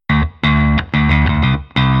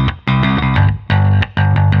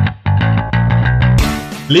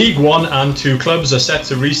League 1 and 2 clubs are set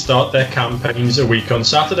to restart their campaigns a week on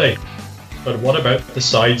Saturday. But what about the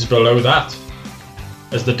sides below that?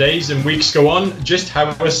 As the days and weeks go on, just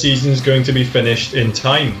how a season is going to be finished in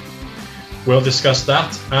time? We'll discuss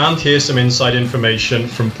that and hear some inside information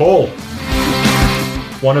from Paul.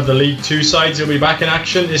 One of the League 2 sides who'll be back in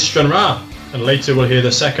action is Stranraer, and later we'll hear the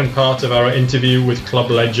second part of our interview with club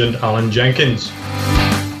legend Alan Jenkins.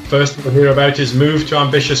 First we'll hear about his move to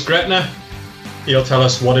ambitious Gretna. He'll tell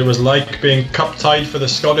us what it was like being cup-tied for the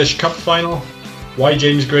Scottish Cup final, why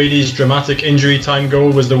James Grady's dramatic injury time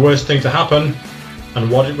goal was the worst thing to happen, and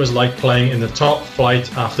what it was like playing in the top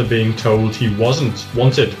flight after being told he wasn't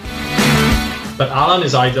wanted. But Alan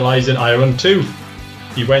is idolised in Ireland too.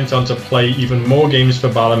 He went on to play even more games for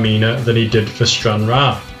Ballymena than he did for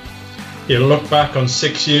Stranraer. He'll look back on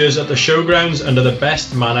 6 years at the showgrounds under the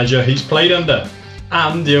best manager he's played under,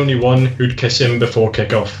 and the only one who'd kiss him before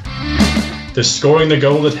kick-off. There's scoring the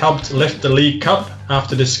goal that helped lift the League Cup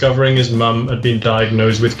after discovering his mum had been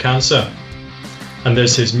diagnosed with cancer. And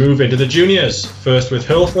there's his move into the juniors, first with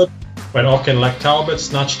Hurlford, when Auchinleck Talbot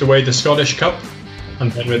snatched away the Scottish Cup,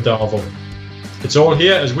 and then with Darvel. It's all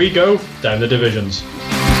here as we go down the divisions.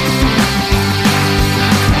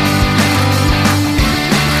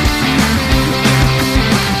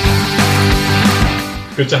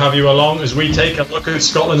 Good to have you along as we take a look at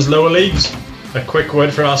Scotland's lower leagues. A quick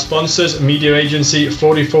word for our sponsors, media agency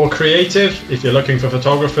 44 Creative. If you're looking for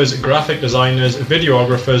photographers, graphic designers,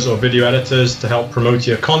 videographers or video editors to help promote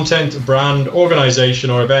your content, brand, organisation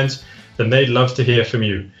or event, then they'd love to hear from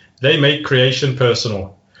you. They make creation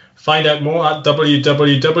personal. Find out more at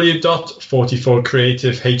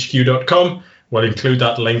www.44creativehq.com. We'll include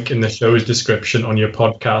that link in the show's description on your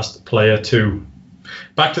podcast player too.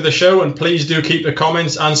 Back to the show, and please do keep the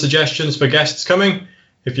comments and suggestions for guests coming.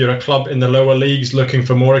 If you're a club in the lower leagues looking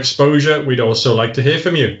for more exposure, we'd also like to hear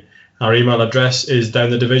from you. Our email address is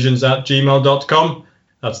downthedivisions@gmail.com.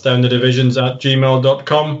 That's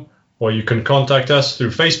downthedivisions@gmail.com. Or you can contact us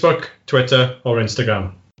through Facebook, Twitter or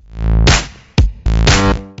Instagram.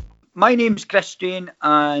 My name's Chris Strain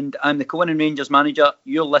and I'm the Cullinan Rangers manager.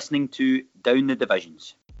 You're listening to Down the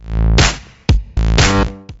Divisions.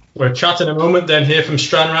 We'll chat in a moment, then hear from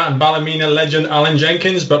Stranraer and Ballymena legend Alan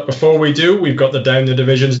Jenkins. But before we do, we've got the Down the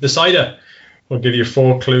Divisions decider. We'll give you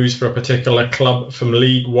 4 clues for a particular club from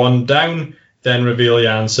League 1 down, then reveal the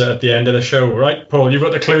answer at the end of the show. Right, Paul, you've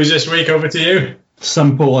got the clues this week. Over to you.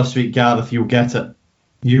 Simple this week, Gareth. You'll get it.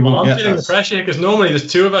 I'm feeling the pressure because normally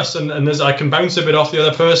there's 2 of us and I can bounce a bit off the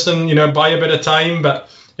other person, buy a bit of time. But,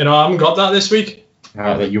 I haven't got that this week.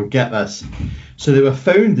 You'll get this. So they were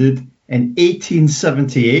founded in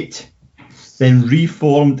 1878, then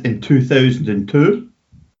reformed in 2002.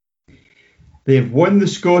 They have won the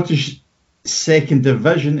Scottish Second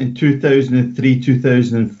Division in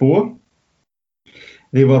 2003-2004.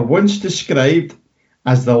 They were once described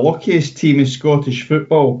as the luckiest team in Scottish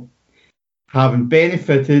football, having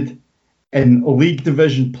benefited in League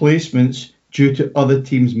Division placements due to other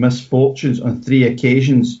teams' misfortunes on 3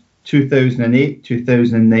 occasions, 2008,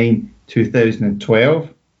 2009, 2012.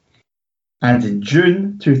 And in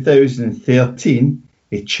June 2013,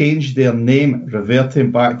 they changed their name, reverting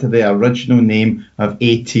back to their original name of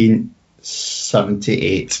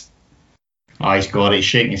 1878. Oh, he's got it. He's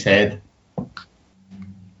shaking his head.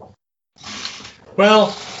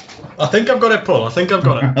 Well, I think I've got it, Paul. I think I've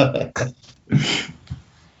got it.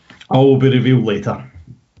 All will be revealed later.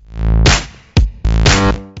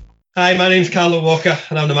 Hi, my name's Carlo Walker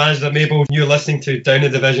and I'm the manager of Maple. You're listening to Down the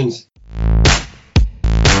Divisions.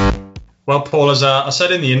 Well, Paul, as I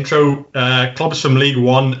said in the intro, clubs from League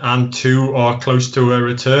 1 and 2 are close to a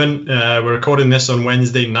return. We're recording this on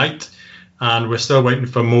Wednesday night and we're still waiting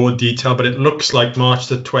for more detail, but it looks like March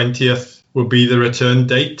the 20th will be the return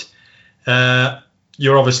date.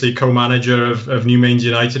 You're obviously co-manager of New Mains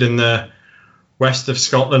United in the West of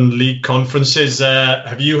Scotland League conferences.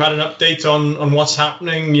 Have you had an update on what's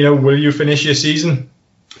happening? Will you finish your season?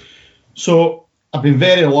 So I've been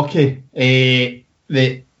very lucky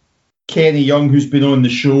that Kenny Young, who's been on the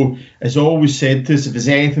show, has always said to us if there's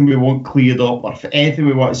anything we want cleared up or if anything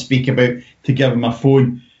we want to speak about, to give him a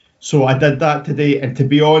phone. So I did that today, and to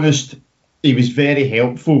be honest, he was very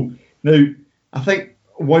helpful. Now, I think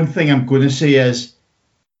one thing I'm going to say is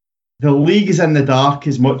the league is in the dark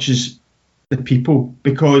as much as the people,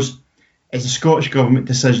 because it's a Scottish Government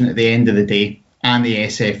decision at the end of the day, and the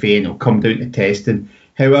SFA, and it'll come down to testing.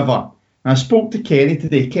 However, when I spoke to Kenny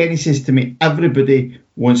today, Kenny says to me, everybody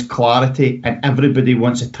wants clarity and everybody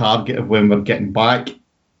wants a target of when we're getting back.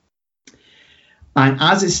 And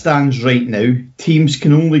as it stands right now, teams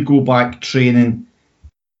can only go back training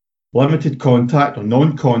limited contact or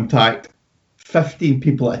non-contact, 15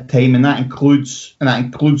 people at a time, and that includes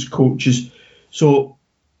coaches. So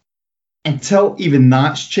until even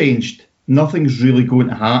that's changed, nothing's really going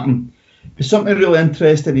to happen. But something really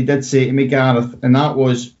interesting he did say to me, Gareth, and that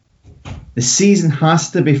was the season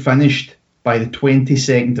has to be finished by the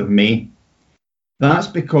 22nd of May. That's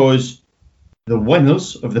because the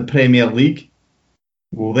winners of the Premier League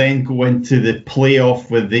will then go into the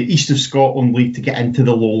playoff with the East of Scotland League to get into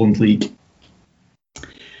the Lowland League.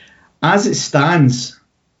 As it stands,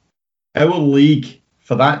 our league,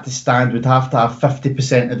 for that to stand, would have to have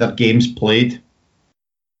 50% of their games played.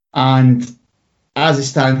 And as it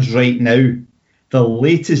stands right now, the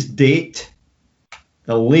latest date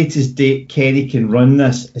Kenny can run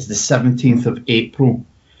this is the 17th of April.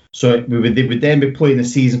 So they would then be playing the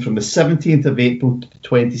season from the 17th of April to the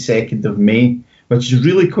 22nd of May, which is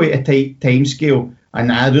really quite a tight time scale,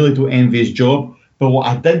 and I really don't envy his job. But what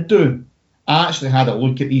I did do, I actually had a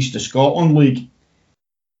look at the East of Scotland League.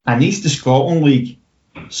 And East of Scotland League,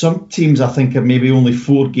 some teams I think are maybe only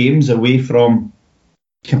 4 games away from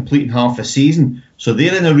completing half a season. So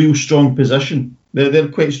they're in a real strong position. They're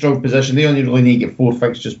quite a strong position. They only really need to get 4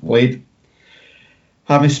 fixtures played.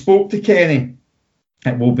 Having spoke to Kenny,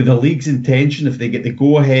 it will be the league's intention, if they get the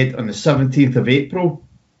go-ahead on the 17th of April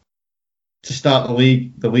to start the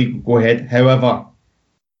league will go ahead. However,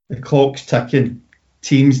 the clock's ticking.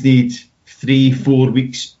 Teams need 3-4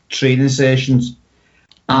 weeks training sessions.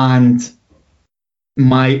 And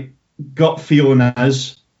my gut feeling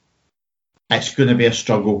is it's going to be a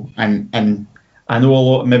struggle. And I know a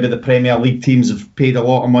lot, maybe the Premier League teams have paid a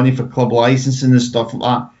lot of money for club licensing and stuff like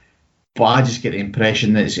that. But I just get the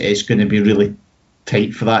impression that it's going to be really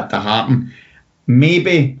tight for that to happen.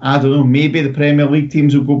 Maybe, I don't know, maybe the Premier League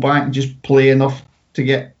teams will go back and just play enough to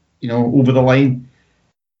get, over the line.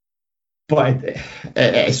 But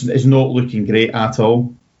it's not looking great at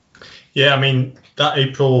all. Yeah, I mean, that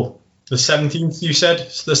April the 17th, you said,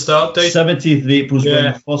 is the start date? 17th of April is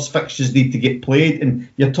when the first fixtures need to get played. And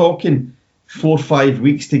you're talking 4 or 5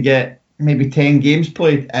 weeks to get maybe 10 games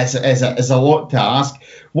played. Is a lot to ask.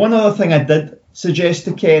 One other thing I did suggest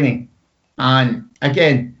to Kenny, and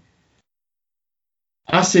again,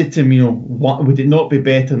 I said to him, what would it not be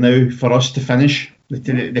better now for us to finish,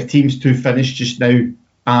 the teams to finish just now,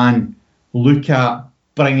 and look at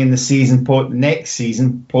bringing the season next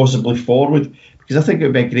season possibly forward, because I think it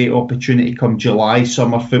would be a great opportunity come July,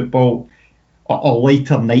 summer football, or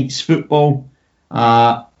later nights football.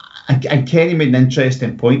 And Kenny made an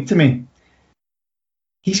interesting point to me.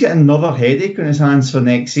 He's got another headache on his hands for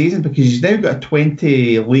next season, because he's now got a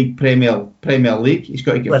 20 league Premier League. He's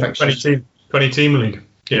got to get fixtures. 20 team league.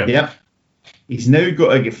 Yeah. Yep. He's now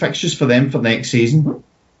got to get fixtures for them for next season.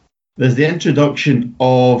 There's the introduction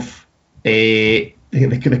of the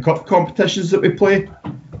cup competitions that we play,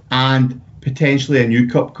 and potentially a new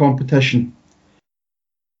cup competition.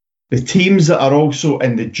 The teams that are also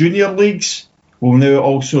in the junior leagues will now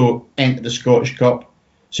also enter the Scottish Cup.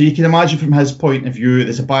 So you can imagine from his point of view,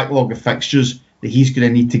 there's a backlog of fixtures that he's going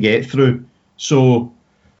to need to get through. So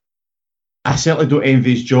I certainly don't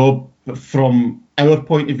envy his job, but from our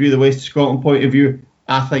point of view, the West of Scotland point of view,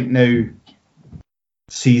 I think now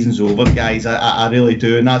season's over, guys. I really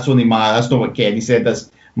do, and that's not what Kenny said. That's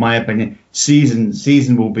my opinion.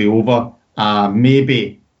 Season will be over.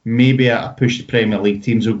 Maybe I push the Premier League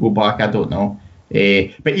teams will go back. I don't know.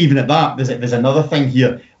 But even at that, there's another thing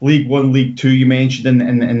here. League One, League Two, you mentioned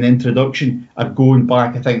in the introduction, are going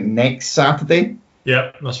back, I think, next Saturday.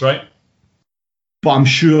 Yeah, that's right. But I'm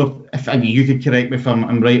sure, you could correct me if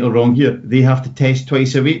I'm right or wrong here, they have to test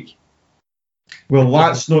twice a week. Well,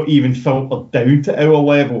 that's not even filtered down to our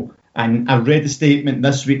level. And I read a statement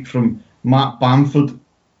this week from Matt Bamford,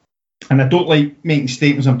 and I don't like making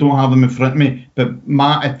statements, I don't have them in front of me, but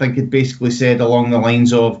Matt, I think, had basically said along the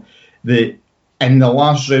lines of that in the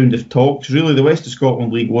last round of talks, really the West of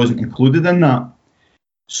Scotland League wasn't included in that.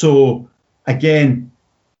 So, again,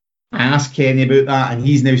 I asked Kenny about that, and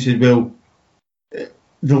he's now said, well,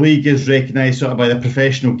 the league is recognised sort of by the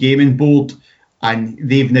Professional Gaming Board, and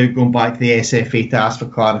they've now gone back to the SFA to ask for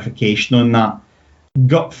clarification on that.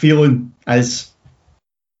 Gut feeling is,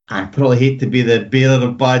 I probably hate to be the bearer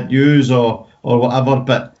of bad news or whatever,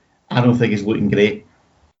 but I don't think it's looking great.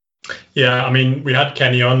 Yeah, I mean, we had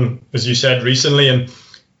Kenny on, as you said, recently, and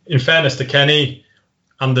in fairness to Kenny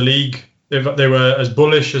and the league, they were as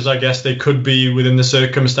bullish as I guess they could be within the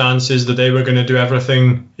circumstances that they were going to do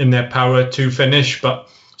everything in their power to finish. But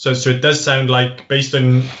so it does sound like, based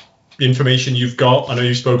on the information you've got, I know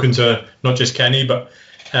you've spoken to not just Kenny, but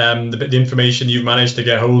the information you've managed to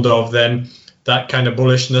get hold of, then that kind of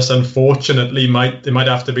bullishness, unfortunately, might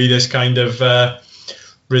have to be this kind of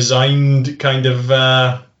resigned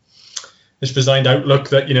outlook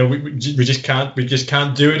that we just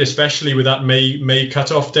can't do it, especially with that May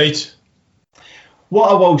cut-off date. What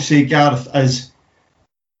I will say, Gareth, is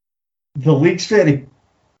the league's very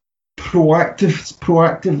proactive. Is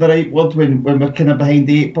proactive the right word when we're kind of behind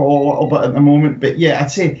the eight ball a little bit at the moment? But yeah,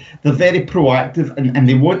 I'd say they're very proactive and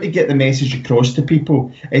they want to get the message across to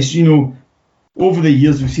people. It's, over the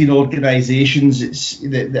years we've seen organisations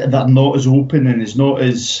that are not as open and is not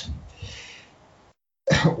as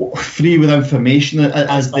free with information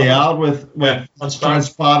as they are with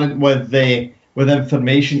transparent with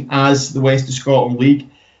information as the West of Scotland League.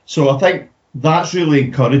 So I think that's really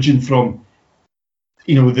encouraging from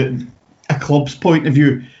a club's point of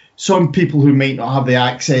view. Some people who might not have the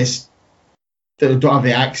access, that don't have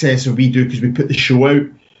the access that we do because we put the show out,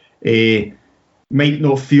 might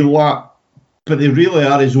not feel that, but they really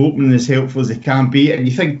are as open and as helpful as they can be. And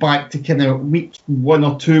you think back to kind of week 1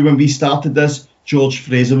 or 2 when we started this, George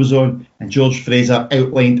Fraser was on, and George Fraser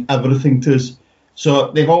outlined everything to us.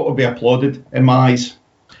 So they've all to be applauded in my eyes.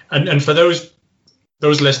 And for those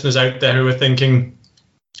listeners out there who are thinking,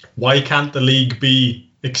 why can't the league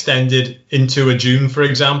be extended into a June, for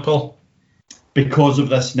example? Because of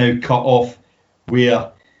this now cut-off,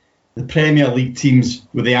 where the Premier League teams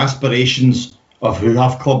with the aspirations of who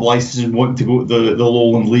have club licences and want to go to the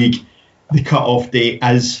Lowland League, the cut-off date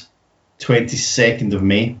is 22nd of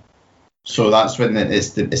May. So that's when it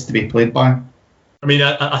is to be played by. I mean,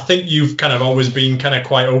 I think you've kind of always been kind of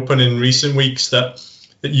quite open in recent weeks that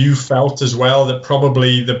you felt as well that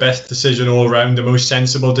probably the best decision all round, the most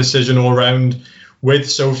sensible decision all round, with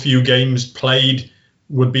so few games played,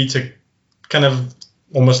 would be to kind of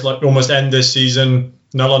almost end this season,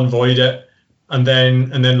 null and void it, and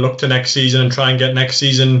then look to next season and try and get next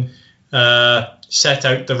season set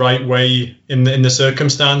out the right way in the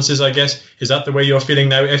circumstances. I guess, is that the way you're feeling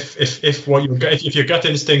now? If your gut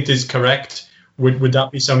instinct is correct, would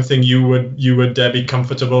that be something you would be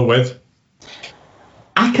comfortable with?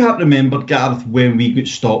 I can't remember, Gareth, when we got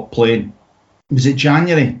stopped playing. Was it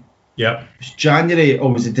January? Yeah. It was January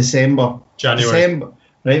or was it December? January. December,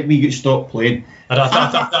 right? We got stopped playing. And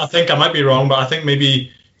I think I might be wrong, but I think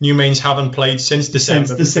maybe New Mains haven't played since December.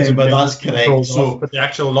 Since December, that's correct. So, but the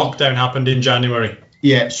actual lockdown happened in January.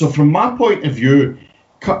 Yeah, so from my point of view,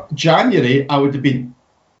 January, I would have been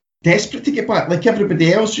desperate to get back, like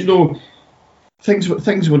everybody else. Things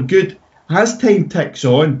were good. As time ticks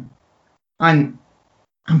on, and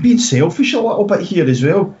I'm being selfish a little bit here as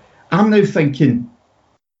well, I'm now thinking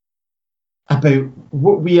about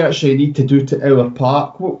what we actually need to do to our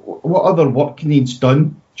park, what other work needs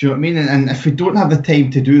done. Do you know what I mean? And if we don't have the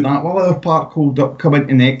time to do that, will our park hold up, come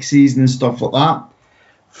into next season and stuff like that?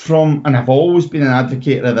 And I've always been an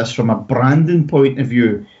advocate of this from a branding point of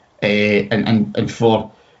view, and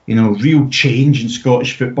for real change in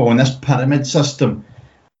Scottish football and this pyramid system.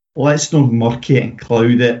 Let's not murky it and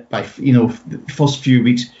cloud it by the first few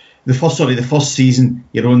weeks. The first season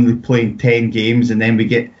you're only playing 10 games, and then we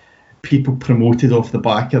get people promoted off the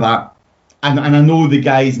back of that. And I know the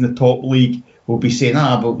guys in the top league will be saying,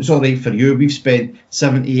 but it's all right for you. We've spent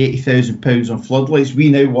 £70,000-80,000 on floodlights. We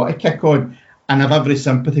now want to kick on, and I've every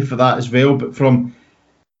sympathy for that as well. But from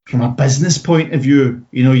a business point of view,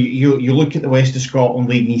 you look at the West of Scotland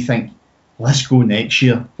League and you think, let's go next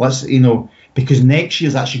year. Because next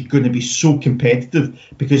year's actually going to be so competitive.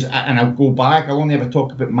 And I'll go back, I'll only ever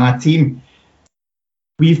talk about my team.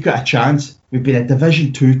 We've got a chance. We've been a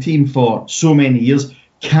Division 2 team for so many years.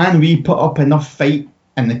 Can we put up enough fight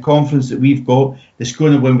in the conference that we've got that's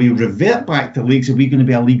going to, when we revert back to leagues, are we going to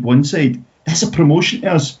be a League One side? That's a promotion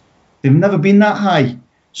to us. They've never been that high.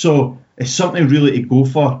 So it's something really to go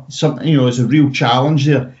for. Something, it's a real challenge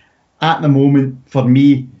there. At the moment, for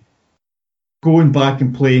me, going back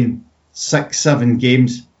and playing 6-7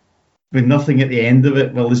 games with nothing at the end of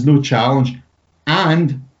it, well, there's no challenge.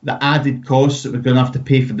 And the added costs that we're going to have to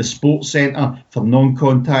pay for the sports centre, for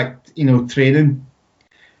non-contact, training.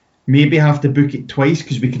 Maybe have to book it twice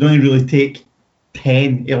because we can only really take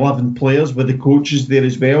 10, 11 players with the coaches there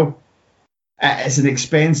as well. It's an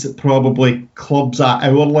expense that probably clubs at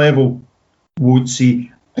our level won't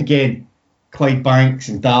see. Again, Clydebanks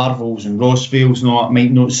and Darvels and Rossvales and all that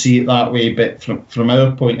might not see it that way, but from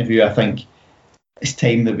our point of view, I think it's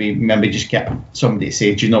time that we maybe just get somebody to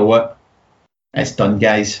say, do you know what? It's done,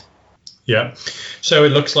 guys. Yeah. So it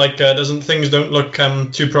looks like things don't look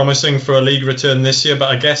too promising for a league return this year, but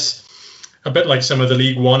I guess a bit like some of the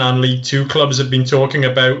League One and League Two clubs have been talking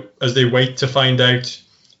about as they wait to find out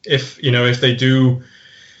if they do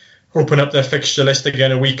open up their fixture list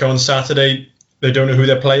again a week on Saturday. They don't know who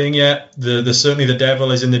they're playing yet. Certainly the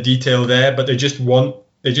devil is in the detail there, but they just want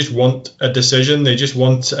a decision. They just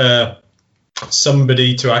want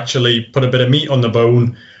somebody to actually put a bit of meat on the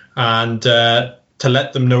bone and to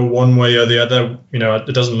let them know one way or the other.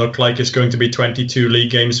 It doesn't look like it's going to be 22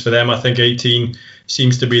 league games for them. I think 18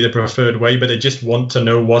 seems to be the preferred way, but they just want to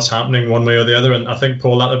know what's happening one way or the other. And I think,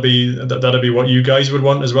 Paul, that'd be what you guys would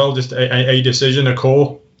want as well, just a decision, a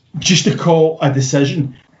call. Just a call, a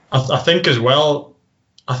decision. I think as well,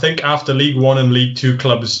 after League One and League Two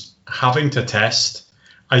clubs having to test,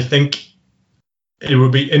 I think it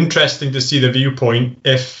would be interesting to see the viewpoint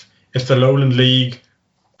if the Lowland League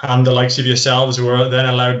and the likes of yourselves were then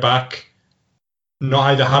allowed back,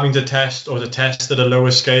 not either having to test or to test at a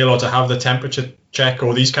lower scale or to have the temperature check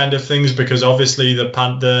or these kind of things, because obviously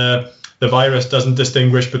the virus doesn't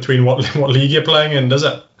distinguish between what league you're playing in, does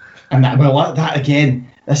it? And that again,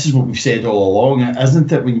 this is what we've said all along,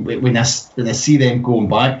 isn't it? When I see them going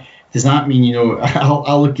back, does that mean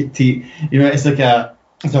I'll look at it's like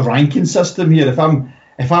it's a ranking system here.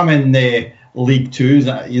 If I'm in League Two,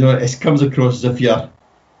 it comes across as if you're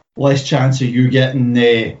less chance of you getting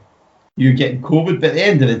COVID. But at the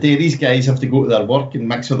end of the day, these guys have to go to their work and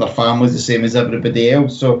mix with their families the same as everybody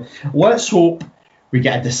else. So let's hope we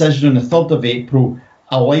get a decision on the 3rd of April,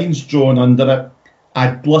 a line's drawn under it.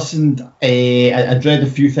 I'd listened, I'd read a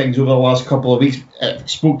few things over the last couple of weeks,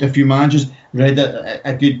 spoke to a few managers, read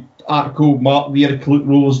a good article Mark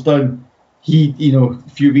Weir-Roll's done. He, a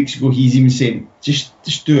few weeks ago, he's even saying,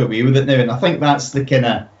 just do away with it now. And I think that's the kind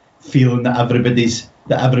of feeling that everybody,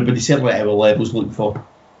 certainly at our levels, look for.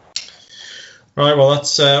 Right, well,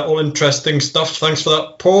 that's all interesting stuff. Thanks for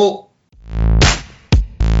that, Paul.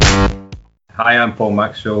 Hi, I'm Paul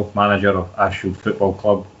Maxwell, manager of Ashfield Football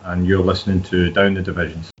Club, and you're listening to Down the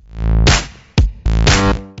Divisions.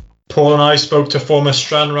 Paul and I spoke to former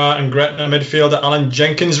Stranraer and Gretna midfielder Alan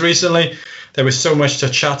Jenkins recently. There was so much to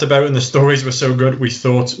chat about and the stories were so good we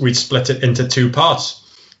thought we'd split it into two parts.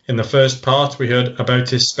 In the first part, we heard about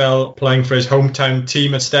his spell playing for his hometown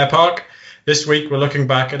team at Stair Park. This week, we're looking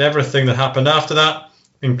back at everything that happened after that,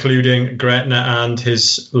 including Gretna and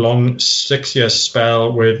his long 6-year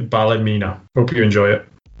spell with Ballymena. Hope you enjoy it.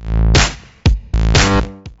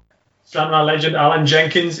 Stranraer legend Alan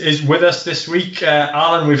Jenkins is with us this week.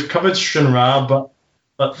 Alan, we've covered Stranraer, but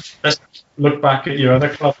let's look back at your other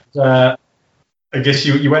clubs. I guess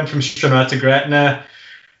you went from Stranraer to Gretna.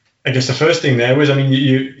 I guess the first thing there was,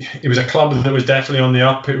 it was a club that was definitely on the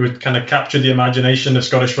up. It would kind of capture the imagination of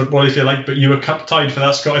Scottish football, if you like, but you were cup tied for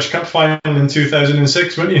that Scottish Cup final in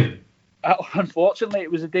 2006, weren't you? Unfortunately,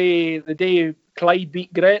 it was the day Clyde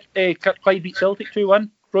beat Celtic 2-1.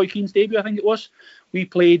 Roy Keane's debut, I think it was. We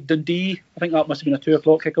played Dundee. I think that must have been a 2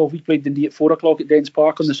 o'clock kickoff. We played Dundee at 4 o'clock at Dens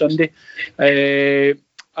Park on the Sunday.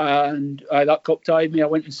 And that cup tied me. I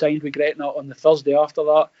went and signed with Gretna on the Thursday after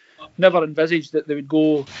that. Never envisaged that they would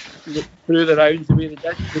go through the rounds the way they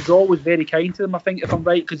did. The draw was very kind to them, I think, if I'm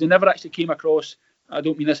right, because they never actually came across. I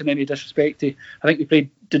don't mean this in any disrespect to. I think they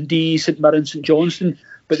played Dundee, St Mirren, St Johnstone,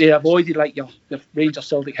 but they avoided your Rangers,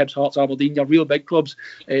 Celtic, Hibs, Hearts, Aberdeen, your real big clubs.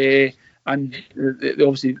 And they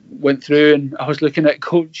obviously went through, and I was looking at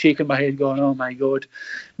coach, shaking my head, going, "Oh my God!"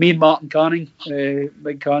 Me and Martin Canning,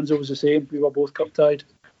 Big Canzo was the same. We were both cup tied.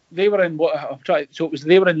 They were in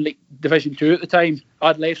they were in Division 2 at the time.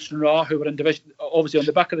 I'd left Stranraer, who were in Division. Obviously, on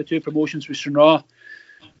the back of the two promotions with Stranraer,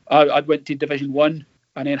 I went to Division 1,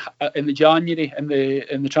 and then in the January in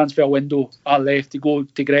the transfer window, I left to go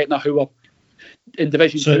to Gretna, who were in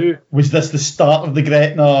Division 2. Was this the start of the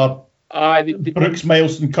Gretna? Brooks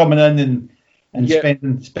Milson coming in and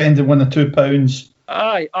spending £1 or £2.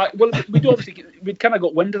 Well, we'd kind of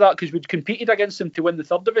got wind of that because we'd competed against them to win the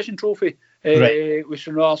 3rd Division trophy with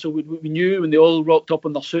Stranraer. So we knew when they all rocked up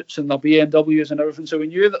in their suits and their BMWs and everything. So we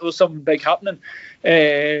knew that there was something big happening.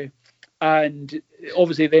 And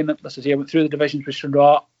obviously then, as I say, I went through the divisions with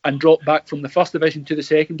Stranraer and dropped back from the 1st Division to the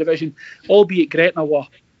 2nd Division, albeit Gretna were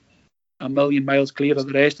a million miles clear of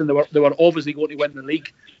the rest, and they were obviously going to win the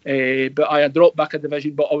league. But I had dropped back a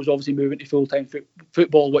division, but I was obviously moving to full-time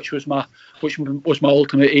football, which was my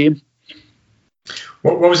ultimate aim.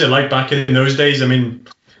 What was it like back in those days? I mean,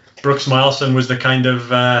 Brooks Milson was the kind of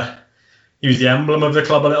he was the emblem of the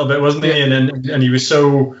club a little bit, wasn't he? And he was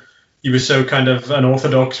so kind of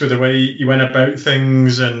unorthodox with the way he went about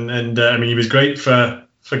things, and I mean, he was great for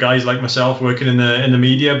guys like myself working in the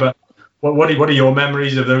media. But what are your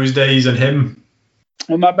memories of those days and him?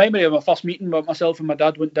 Well, my memory of my first meeting with myself and my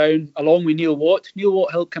dad went down along with Neil Watt. Neil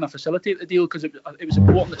Watt helped kind of facilitate the deal because it was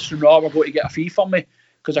important that Stranraer were going to get a fee from me.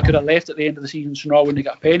 because I could have left at the end of the season. Stranraer wouldn't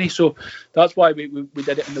have got a penny. So that's why we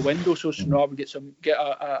did it in the window, so Stranraer would get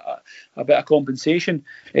a bit of compensation.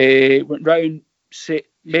 Went round,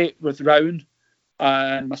 met with Rowan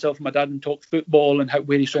and myself and my dad, and talked football and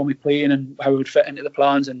where he saw me playing and how it would fit into the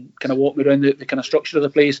plans, and kind of walked me around the kind of structure of the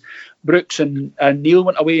place. Brooks and Neil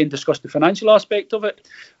went away and discussed the financial aspect of it,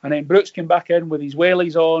 and then Brooks came back in with his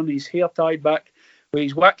wellies on, his hair tied back, with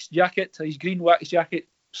his wax jacket, his green wax jacket,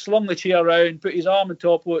 slung the chair around, put his arm on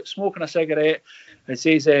top of it, smoking a cigarette, and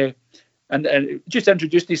says, and just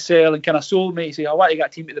introduced himself and kind of sold me. He said, I want to get a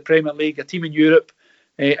team to the Premier League, a team in Europe.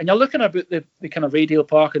 And you're looking about the kind of Raydale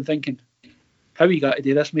Park and thinking, how are you got to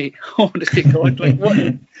do this, mate? Honestly, God, like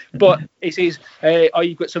what? But he says, "Oh,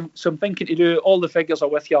 you've got some thinking to do. All the figures are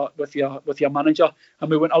with your manager." And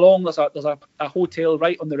we went along. There's a hotel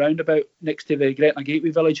right on the roundabout next to the Gretna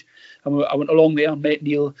Gateway Village, and I went along there and met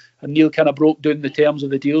Neil. And Neil kind of broke down the terms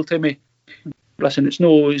of the deal to me. Listen, it's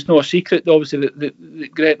no a secret. Obviously,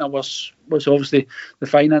 that Gretna was obviously the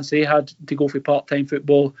finance they had to go for part-time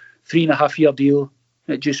football. 3.5-year deal.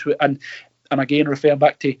 It just and again, referring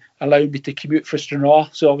back to allowing me to commute for Stranraer,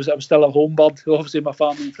 so I was still a home bird. Obviously, my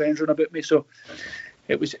family and friends were about me, so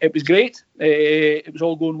it was great. It was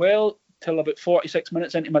all going well till about 46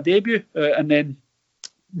 minutes into my debut, and then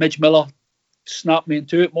Midge Miller snapped me in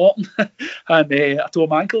two at Morton, and I tore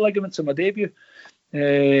my ankle ligaments in my debut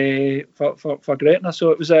for Gretna.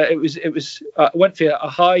 So it was I went from a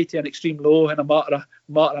high to an extreme low in a matter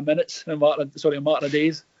of minutes, a matter of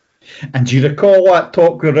days. And do you recall that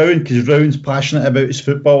talk with Rowan? Because Rowan's passionate about his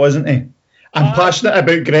football, isn't he? And passionate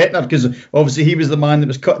about Gretna, because obviously he was the man that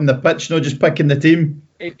was cutting the pitch, not just picking the team.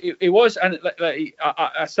 He was, and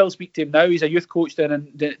I still speak to him now. He's a youth coach down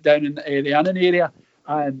in the Annan area,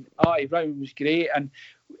 and Rowan was great. And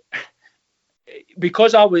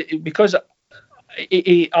because I was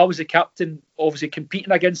the captain, obviously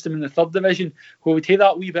competing against him in the third division, we would have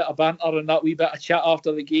that wee bit of banter and that wee bit of chat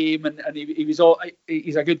after the game, and he's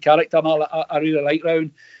a good character, and I really like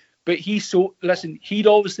Rowan. But he'd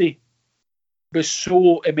obviously was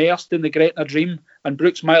so immersed in the Gretna dream and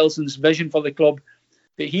Brooks Mileson's vision for the club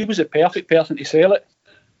that he was a perfect person to sell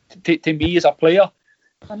it to me as a player.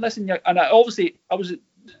 And listen, I was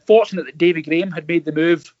fortunate that Davy Graham had made the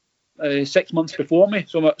move 6 months before me,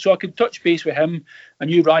 so I could touch base with him. I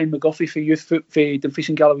knew Ryan McGuffey for Dumfries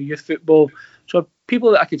and Galloway Youth Football, so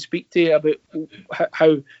people that I could speak to about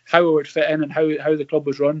how I would fit in and how the club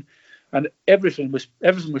was run, and everything was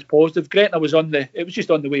positive. Gretna was it was just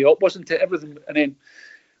on the way up, wasn't it? Everything, and then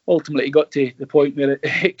ultimately it got to the point where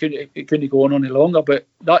it couldn't go on any longer. But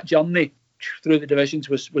that journey through the divisions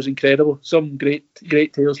was incredible. Some great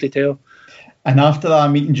tales to tell. And after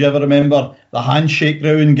that meeting, do you ever remember the handshake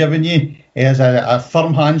Rowan giving you? He has a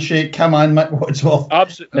firm handshake. Come on, Mick Wadsworth.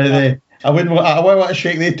 Absolutely. I wouldn't want to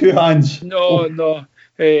shake the two hands. No.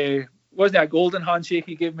 Wasn't it a golden handshake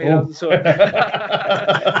he gave me? Oh. So.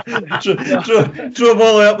 Drove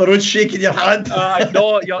all the way up the road shaking your hand.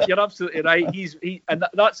 No, you're absolutely right. And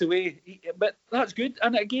that's the way. But that's good.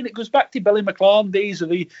 And again, it goes back to Billy McLaren days of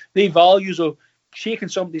the values of shaking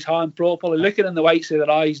somebody's hand properly, looking in the whites of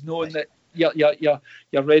their eyes, knowing that you're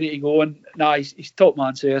ready to go. And he's top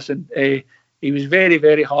man to us, and he was very,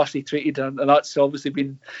 very harshly treated, and that's obviously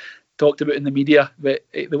been talked about in the media. But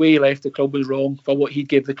the way he left the club was wrong for what he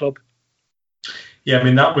gave the club. Yeah, I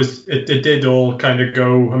mean that was it. It did all kind of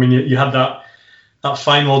go. I mean, you had that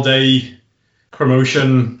final day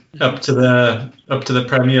promotion up to the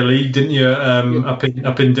Premier League, didn't you? Up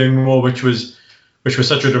in Dingwall, which was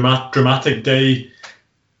such a dramatic day.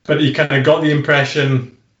 But you kind of got the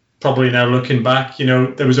impression, probably now looking back,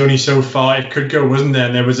 there was only so far it could go, wasn't there?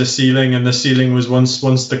 And there was a ceiling, and the ceiling was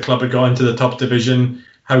once the club had got into the top division,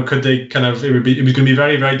 how could they it was going to be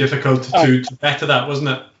very, very difficult to better that, wasn't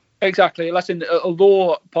it? Exactly. Listen,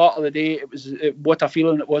 although part of the day it was what a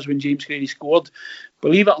feeling it was when James Grady scored,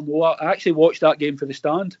 believe it or not, I actually watched that game for the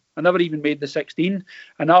stand. I never even made the 16,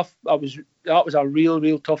 and that was a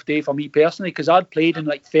real tough day for me personally, because I'd played in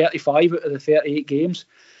like 35 out of the 38 games.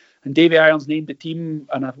 And Davy Irons named the team,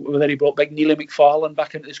 and whether he brought big Neely McFarlane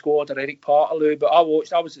back into the squad or Eric Partaloo. But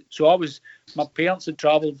my parents had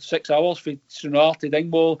travelled 6 hours from Stranraer to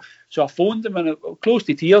Dingwall, so I phoned them, and I was close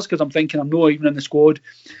to tears because I'm thinking I'm not even in the squad.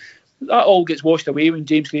 That all gets washed away when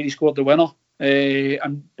James Grady scored the winner.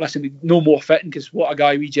 And listen, no more fitting, because what a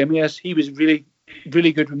guy wee Jimmy is. He was really,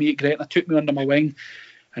 really good with me at Gretna, took me under my wing,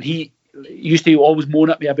 and he used to always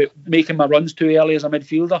moan at me about making my runs too early as a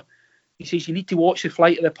midfielder. He says, you need to watch the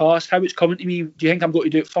flight of the pass, how it's coming to me. Do you think I'm going to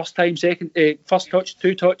do it first time, first touch,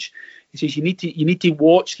 two touch? He says, you need to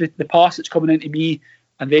watch the pass that's coming into me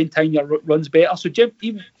and then time your runs better. So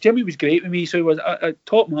Jimmy was great with me. So he was a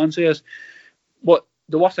top man. So what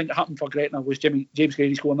the worst thing that happened for Gretna was James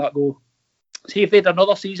Grady scoring that goal. See if they had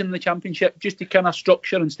another season in the Championship just to kind of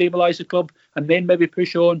structure and stabilise the club and then maybe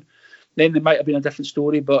push on, then there might have been a different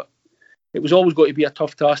story. But it was always going to be a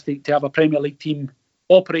tough task to have a Premier League team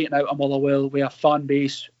operating out of Motherwell with a fan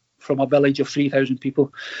base from a village of 3,000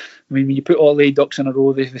 people. I mean, when you put all the ducks in a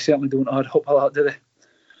row, they certainly don't add up a lot, do they?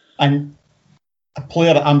 And a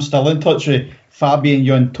player that I'm still in touch with, Fabian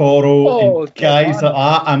Yontoro, and guys that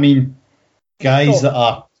are, I mean, guys that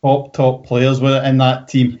are top players with it in that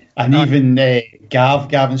team, and even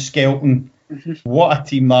Gavin Skelton. What a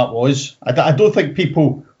team that was. I don't think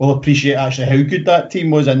people will appreciate actually how good that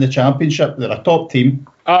team was in the Championship. They're a top team.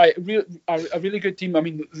 A really good team. I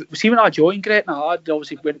mean, see, when I joined Gretna, I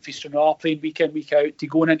obviously went for Stranraer, playing week in, week out, to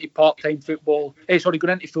going into going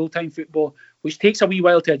into full-time football, which takes a wee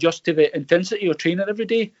while to adjust to the intensity of training every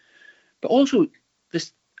day. But also,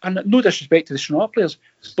 this, and no disrespect to the Stranraer players,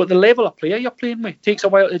 but the level of player you're playing with takes a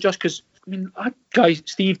while to adjust, because, I mean, guys,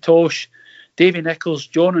 Steve Tosh, Davy Nichols,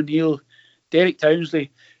 John O'Neill, Derek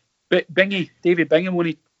Townsley, David Bingham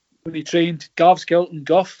when he trained, Gav Skelton,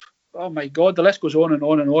 Guff. Oh my God, the list goes on and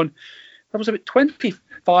on and on. There was about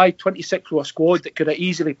 25, 26 for a squad that could have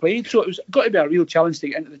easily played, so it was got to be a real challenge to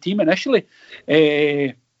get into the team initially.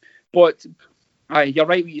 But you're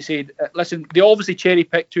right what you said. Listen, they obviously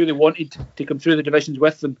cherry-picked who they wanted to come through the divisions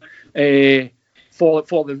with them for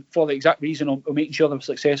the exact reason of making sure they were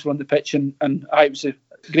successful on the pitch, and it was a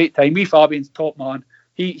great time. Fabian's top man.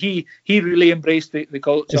 He really embraced the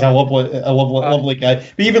culture. He's a lovely guy.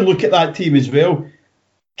 But even look at that team as well.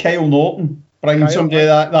 Kyle Norton, bringing somebody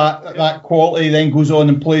that quality, then goes on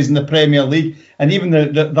and plays in the Premier League. And even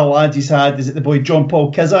the lads he's had, is it the boy John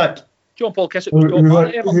Paul Kizak? John Paul Kizak was top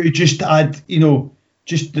man, who just had,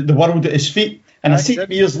 just the world at his feet. And I see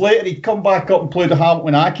him years later, he'd come back up and play the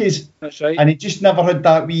Hamilton Accies. That's right. And he just never had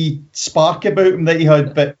that wee spark about him that he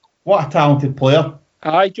had. But what a talented player.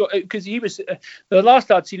 Because he was the last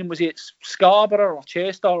I'd seen him was at Scarborough or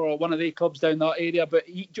Chester or one of the clubs down that area. But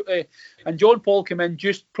and John Paul came in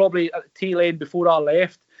just probably at the tail end before I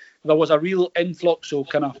left. There was a real influx, so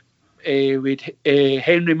kind of with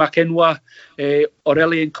Henry McInwa,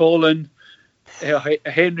 Aurelian Collin.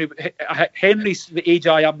 Henry's the age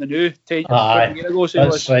I am the new 10 years ago. So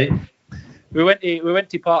that's right. We went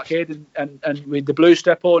to Parkhead and with the blue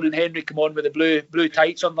strip on, and Henry come on with the blue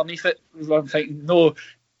tights underneath it. I'm thinking, no,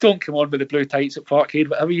 don't come on with the blue tights at Parkhead,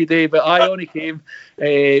 whatever you do. But I only came.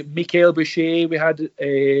 Michael Boucher, we had.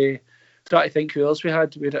 Try to think who else we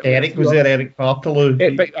had. Eric was there. Eric Bartolo.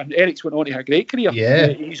 And Eric's went on to have a great career. Yeah,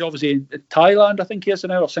 he's obviously in Thailand, I think he is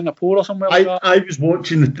now, or Singapore or somewhere like that. I was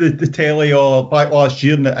watching the telly back last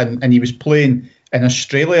year, and he was playing in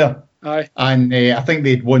Australia. Aye. And I think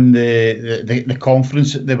they'd won the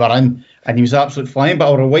conference that they were in, and he was absolutely flying. But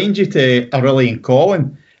I'll rewind you to Aurelian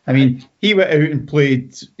Collin. I mean, he went out and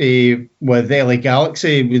played with LA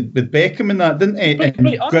Galaxy with Beckham and that, didn't he?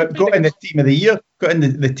 And got in the team of the year. Got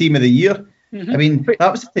in the team of the year. Mm-hmm. I mean,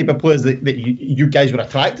 that was the type of players that you guys were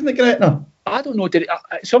attracting to Gretna. I don't know.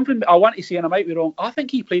 Something I want to say, and I might be wrong. I think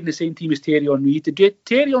he played in the same team as Thierry Henry. Did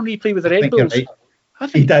Thierry Henry play with the Red Bulls? Right.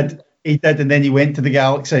 He did. He did, and then he went to the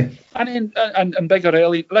Galaxy. And Big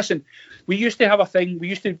Aurelian. Listen, we used to have a thing. We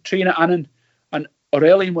used to train at Annan, and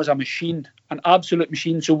Aurelian was a machine, an absolute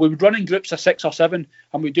machine. So we would run in groups of 6 or 7,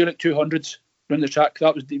 and we'd do like 200s around the track.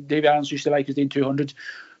 That was Davy Irons used to like us doing 200s.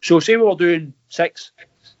 So say we were doing 6,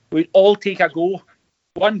 we'd all take a go,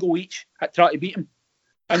 1 go each, at try to beat him.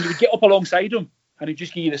 And you would get up alongside him, and he'd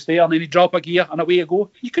just give you the stare, and then he'd drop a gear, and away you go.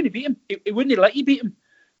 You couldn't beat him. He wouldn't let you beat him.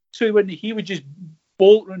 So he would just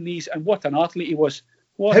bolt on these, and what an athlete he was.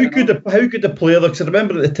 How good a player, because I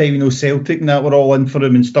remember at the time, Celtic and that were all in for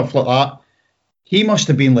him and stuff like that. He must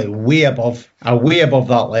have been like way above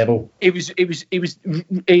that level. He was the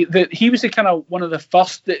kind of one of the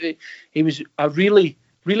first. He was a really,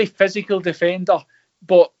 really physical defender,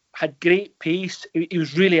 but had great pace. He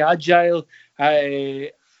was really agile,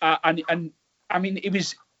 and I mean, he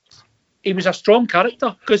was a strong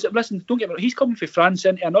character. Because listen, don't get me wrong, he's coming from France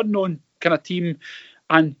into an unknown kind of team,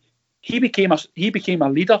 and he became a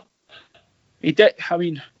leader. He did. I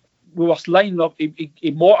mean, we were lining up.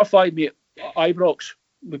 He mortified me at Ibrox.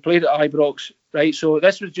 We played at Ibrox, right? So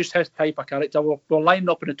this was just his type of character. We're lining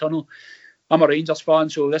up in the tunnel. I'm a Rangers fan,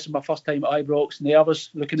 so this is my first time at Ibrox. Nervous,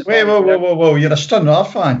 looking at. Whoa! You're a Stranraer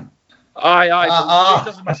fan. Aye.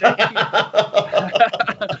 This is my second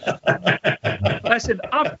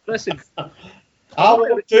team. Listen. I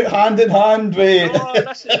will do it hand in hand with. Oh,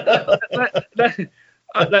 listen.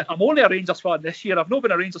 I'm only a Rangers fan this year. I've not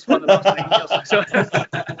been a Rangers fan the last 9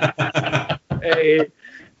 years.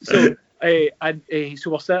 So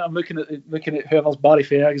we're sitting, I'm looking at whoever's Barry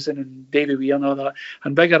Ferguson and Davy Weir and all that,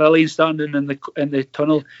 and Big Aurelian standing in the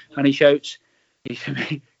tunnel, and he shouts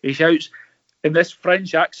in this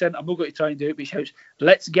French accent. I'm not going to try and do it, but he shouts,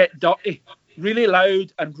 "Let's get dirty," really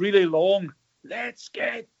loud and really long. Let's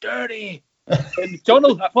get dirty in the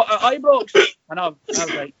tunnel at Ibrox, and I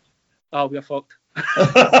was like, "Oh, we're fucked."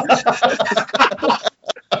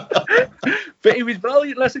 But he was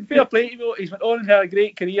brilliant. Listen, fair play to him. He's went on and had a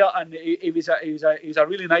great career, and he was a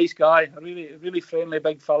really nice guy, a really friendly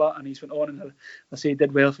big fella, and he's went on and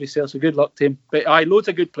did well for himself. So good luck to him. But loads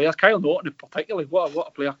of good players. Kyle Norton particularly, what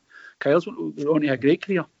a player. Kyle's went on to a great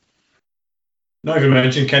career. Not even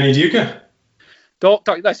mentioned Kenny Duca.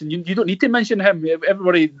 Doctor, listen, you don't need to mention him.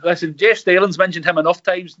 Everybody, listen, Jeff Stelling's mentioned him enough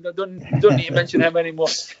times. You don't need to mention him anymore.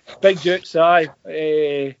 Big Dukes,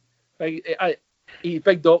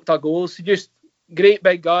 big Doctor goals. Just great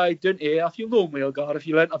big guy, down to earth. You'll know him well, Gareth.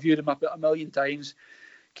 You'll interviewed him a million times.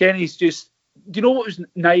 Kenny's just, do you know what was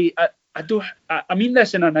nice? I mean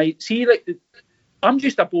this in a night. See, like, I'm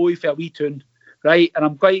just a boy for a wee tune, right? And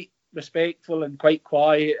I'm quite respectful and quite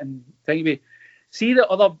quiet and thingy. See the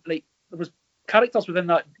other, like, there was characters within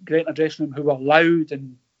that Gretna dressing room who were loud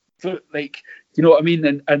and, like, you know what I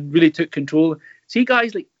mean, and really took control. See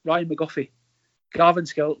guys like Ryan McGuffey, Gavin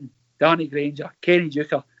Skelton, Danny Granger, Kenny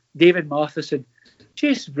Duca, David Matheson,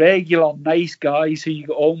 just regular nice guys who you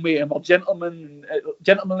got on with and were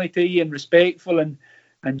gentlemanly to you and respectful and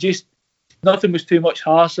just nothing was too much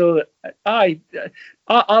hassle. I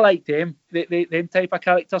like them type of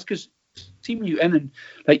characters, because seeing you in and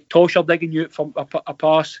like Tosher digging you out from a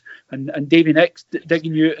pass and Davy Nicks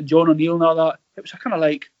digging you out and John O'Neill and all that, it was kind of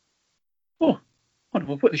like, oh, I don't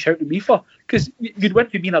know what they're shouting at me for, because you'd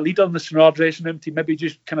went from being a leader in the Stranraer dressing room to maybe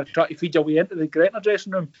just kind of try to feed your way into the Gretna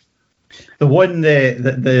dressing room. The one,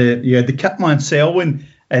 the Kitman Selwyn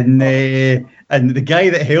and the guy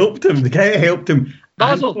that helped him,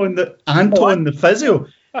 Anton the physio.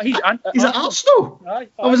 He's at Arsenal. I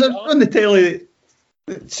was on the telly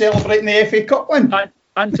celebrating the FA Cup win.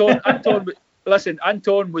 Anton, listen,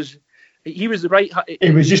 Anton was. He was the right.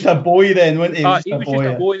 He was just a boy then, wasn't he? He was just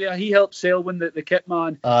a boy there. He helped Selwyn, the kit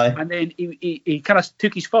man, and then he kind of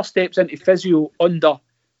took his first steps into physio under,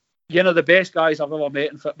 the best guys I've ever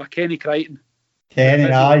met, by Kenny Crichton.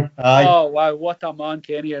 Kenny, aye. Oh wow, what a man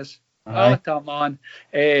Kenny is! Aye. What a man.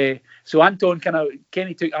 So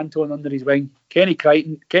Kenny took Anton under his wing. Kenny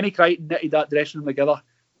Crichton knitted that dressing room together.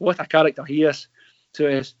 What a character he is! So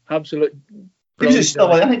it's absolute. He was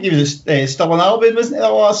I think he was still in Albion, wasn't he? He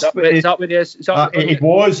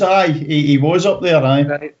was up there, aye.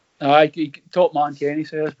 Right. Aye, top man, Kenny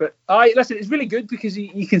says. But listen, it's really good because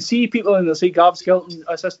you can see people in the, say, Gav Skelton,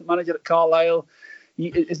 assistant manager at Carlisle.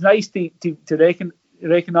 It's nice to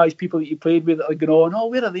recognise people that you played with that are going on, oh,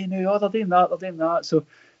 where are they now? Oh, they're doing that. So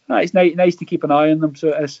it's nice to keep an eye on them. So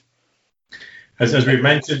it is. As we've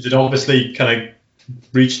mentioned, it obviously kind of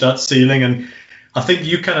reached that ceiling, and I think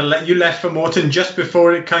you kind of left for Morton just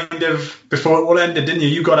before it all ended, didn't you?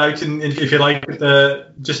 You got out, if you like,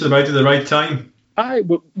 just about at the right time. Aye,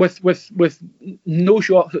 with no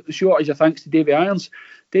shortage of thanks to Davy Irons.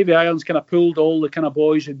 Davy Irons kind of pulled all the kind of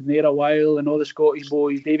boys who'd been there a while, and all the Scottish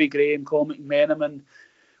boys, Davy Graham, Colin McMenamin,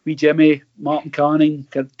 wee Jimmy, Martin Canning,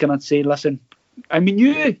 kind of say, listen, I mean,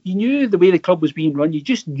 you knew the way the club was being run. You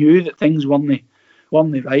just knew that things weren't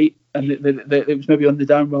right, and that it was maybe on the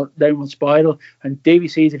downward spiral. And Davy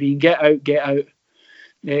says, if you can get out.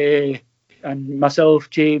 And myself,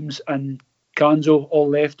 James, and Canzo all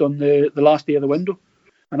left on the last day of the window,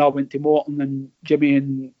 and I went to Morton, and Jimmy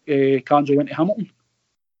and Canzo went to Hamilton.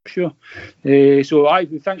 Sure. So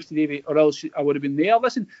thanks to Davy, or else I would have been there.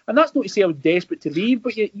 Listen, and that's not to say I was desperate to leave,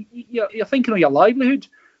 but you're thinking of your livelihood.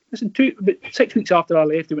 Listen, 6 weeks after I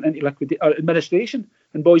left, they went into administration,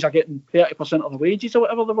 and boys are getting 30% of the wages or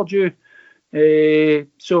whatever they were due. It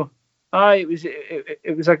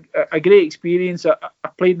was a great experience. I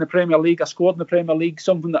played in the Premier League. I scored in the Premier League,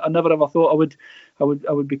 something that I never ever thought I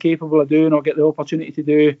would be capable of doing or get the opportunity to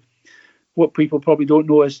do. What people probably don't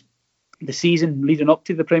know is the season leading up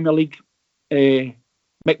to the Premier League. Mick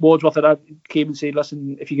Wadsworth came and said,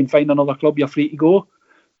 "Listen, if you can find another club, you're free to go."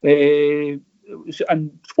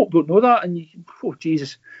 And folk don't know that, and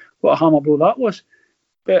Jesus, what a hammer blow that was.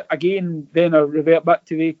 But again, then I revert back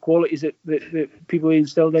to the qualities that people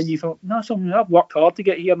instilled in you. Thought, no, something I've worked hard to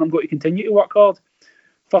get here, and I'm going to continue to work hard.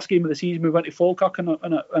 First game of the season, we went to Falkirk, and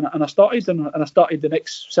I started, and I started the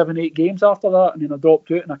next 7-8 games after that, and then I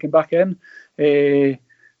dropped out and I came back in.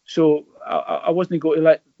 So I wasn't going to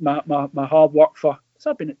let my hard work for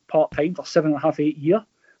I've been part-time for 7.5, 8 years.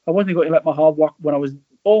 I wasn't going to let my hard work, when I was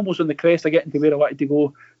almost on the crest of getting to where I wanted to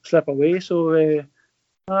go, slip away. So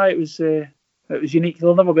it was unique.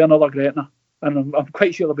 There'll never be another Gretna, and I'm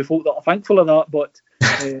quite sure there'll be folk that are thankful of that. But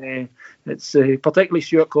it's particularly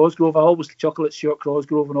Stuart Cosgrove. I always chuckle at Stuart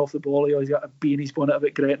Cosgrove, and off the ball he always got a bee in his bonnet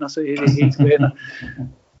about Gretna, so he hates Gretna.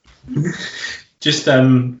 Just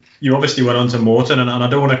you obviously went on to Morton, and I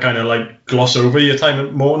don't want to kind of like gloss over your time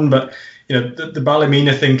at Morton, but you know the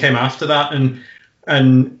Ballymena thing came after that,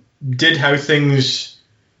 and did how things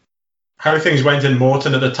went in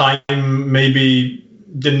Morton at the time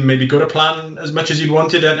didn't go to plan as much as you'd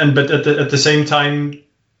wanted, but at the same time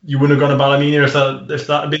you wouldn't have gone to Ballymena if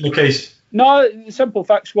that had been the case. No, the simple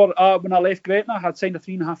facts were when I left Gretna, I had signed a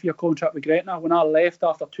 3.5-year contract with Gretna. When I left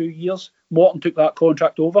after 2 years, Morton took that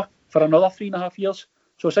contract over for another 3.5 years.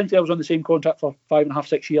 So essentially I was on the same contract for 5.5,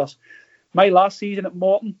 6 years. My last season at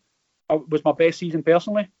Morton was my best season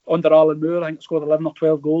personally. Under Alan Moore, I think I scored 11 or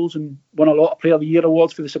 12 goals and won a lot of Player of the Year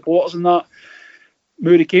awards for the supporters and that.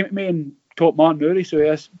 Moore came to me and top man Moore, so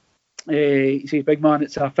yes, he says, big man,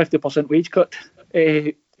 it's a 50% wage cut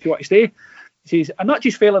if you want to stay. He says, and that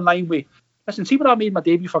just fell in line with, listen, see when I made my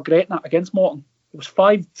debut for Gretna against Morton, there was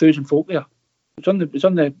 5,000 folk there. I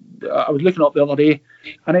was looking up the other day,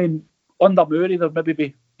 and then under Murray there'd maybe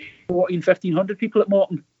be 1,500 people at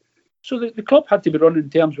Morton. So the club had to be run in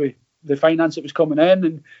terms with the finance that was coming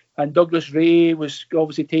in, and Douglas Ray was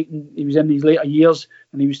obviously he was in his later years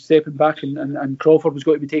and he was stepping back, and Crawford was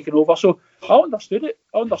going to be taking over. So I understood it.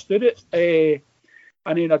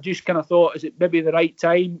 And then I just kind of thought, is it maybe the right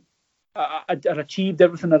time? I'd achieved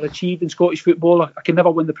everything I'd achieved in Scottish football. I can never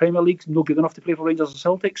win the Premier League. I'm not good enough to play for Rangers or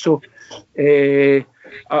Celtic. So I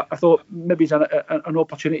thought maybe it's an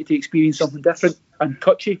opportunity to experience something different. And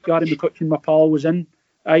Gary McCutcheon, my pal, was in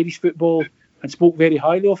Irish football and spoke very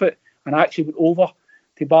highly of it. And I actually went over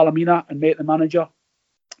to Ballymena and met the manager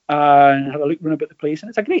and had a look around about the place. And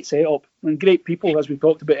it's a great setup and great people, as we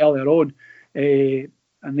talked about earlier on.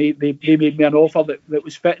 And they made me an offer that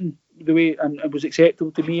was fitting the way and was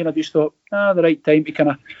acceptable to me. And I just thought, the right time to kind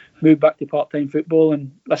of move back to part-time football.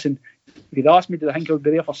 And listen, if you'd asked me, did I think I would be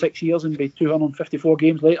there for 6 years and be 254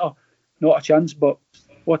 games later? Not a chance, but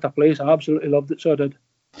what a place. I absolutely loved it, so I did.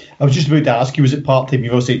 I was just about to ask you, was it part-time?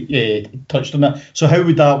 You've obviously touched on that. So how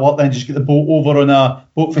would that work then? Just get the boat over on a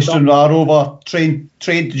boat for Stranraer over, train?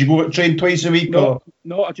 Did you go train twice a week?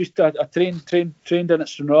 No, I trained in at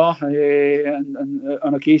Stranraer and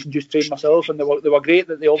on occasion just trained myself, and they were great.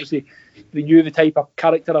 That they knew the type of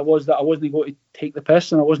character I was, that I wasn't going to take the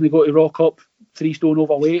piss and I wasn't going to rock up 3 stone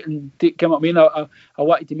overweight and come at me. I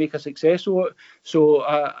wanted to make a success of it, so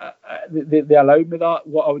they allowed me that.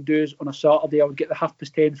 What I would do is on a Saturday I would get the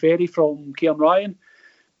 10:30 ferry from Cairnryan.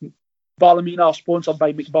 Ballymena are sponsored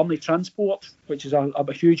by McBurney Transport, which is a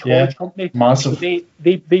huge haulage company. Massive. So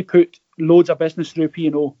they put loads of business through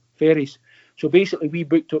P&O ferries. So basically we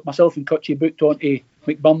booked it, myself and Cutchy booked onto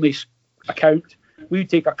McBurney's account. We would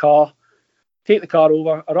take a car, take the car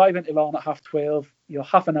over, arrive into Larne at 12:30. You're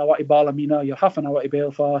half an hour to Ballymena, you're half an hour to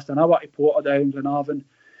Belfast, an hour to Portadown, Glenavon,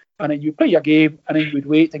 and then you play your game, and then you would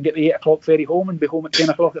wait and get the 8 o'clock ferry home and be home at 10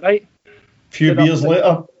 o'clock at night. Few beers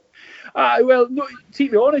later. Well, no, to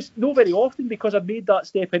be honest, not very often, because I've made that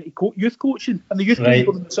step into youth coaching, and the youth coaching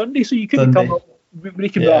on Sunday, so you couldn't come up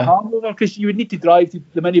breaking a hangover, because you would need to drive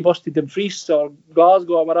the minibus to Dumfries or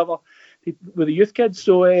Glasgow or wherever with the youth kids.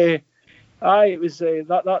 So it was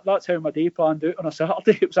that's how my day planned out on a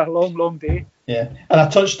Saturday. It was a long day. Yeah, and I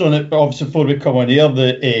touched on it, but obviously before we come on here,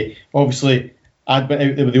 that obviously I'd been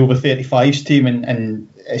out there with the over 35s team, and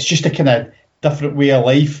it's just a kind of different way of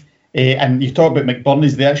life. And you talk about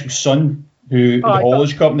McBurney's, the actual son who the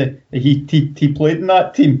haulage company, he played in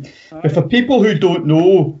that team. But for people who don't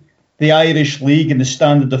know the Irish League and the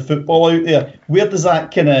standard of football out there, where does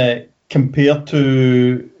that kind of compare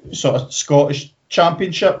to sort of Scottish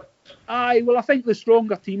Championship? Well, I think the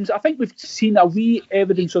stronger teams, I think we've seen a wee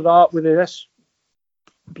evidence of that with this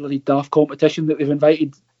bloody daft competition that they've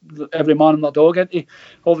invited every man and their dog into.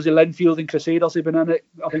 Obviously Linfield and Crusaders have been in it.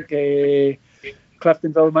 I think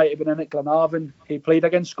Cliftonville might have been in it, Glenavon. He played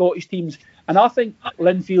against Scottish teams, and I think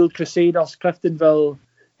Linfield, Crusaders, Cliftonville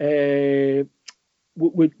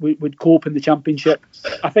would cope in the Championship.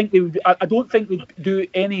 I think they would. I don't think they'd do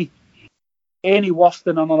any worse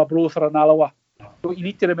than an Arbroath or an Alloa. But you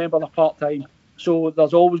need to remember they're part-time, so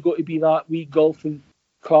there's always got to be that wee golfing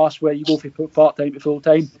class where you go from part-time to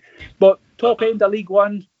full-time. But top end of League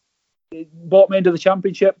One, bottom end of the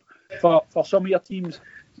Championship, for some of your teams,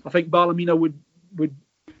 I think Ballymena would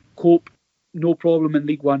cope no problem in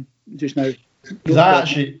League One just now.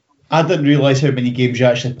 Because I didn't realise how many games you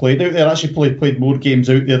actually played out there. I actually played more games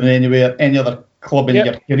out there than any other club in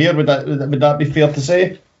your career. Would that be fair to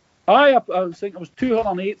say? I think I was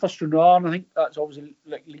 208 for Stranraer. I think that's obviously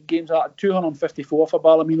like league games at 254 for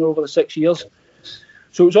Ballymena over the 6 years.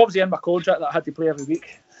 So it was obviously in my contract that I had to play every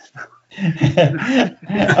week.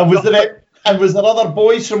 And was there other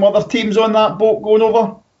boys from other teams on that boat going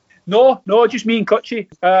over? No, just me and Cutchy.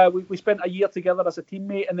 We spent a year together as a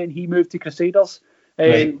teammate, and then he moved to Crusaders.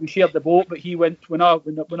 Right. We shared the boat, but he went when I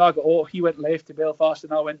got off. He went left to Belfast,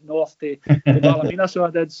 and I went north to Ballymena. So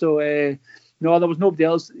I did. So no, there was nobody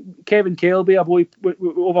else. Kevin Kelby, a boy,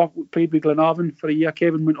 played with Glenavon for a year.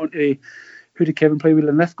 Kevin went on to, who did Kevin play with?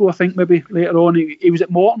 Linlithgow, I think, maybe later on. He was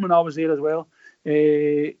at Morton when I was there as well.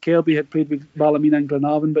 Kelby had played with Ballymena and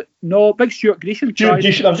Glenavon, but no, big Stuart Gresham. I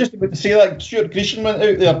was just about to say that Stuart Gresham went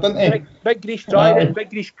out there, didn't he? Big Gresh tried it.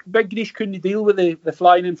 Big Gresh couldn't deal with the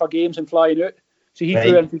flying in for games and flying out, so he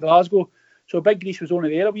flew into Glasgow. So Big Gresh was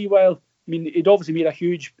only there a wee while. I mean, he'd obviously made a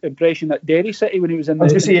huge impression at Derry City when he was in. I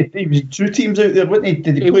was going to say he was 2 teams out there, wasn't he?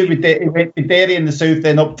 Did he play with Derry? He went to Derry in the south,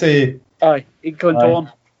 then up to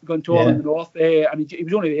Glentoran in the north, and he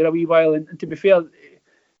was only there a wee while. And to be fair,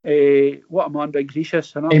 what a man Big Gresh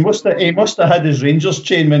is. He must have had his Rangers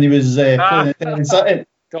chain when he was playing at Derry City.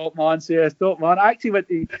 Top man, yes, top man. I actually went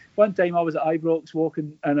to one time. I was at Ibrox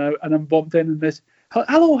walking, and I'm bumped in this.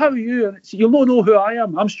 Hello, how are you? And you'll not know who I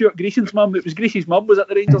am. I'm Stuart Gresham's mum. It was Gresham's mum was at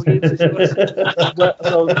the Rangers games. So I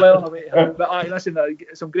was well on the way. But listen,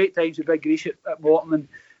 some great times with Big Gresh at Morton. And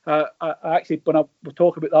I actually, when we'll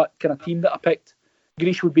talk about that kind of team that I picked,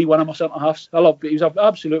 Gresh would be one of my centre halves. I loved it. He was an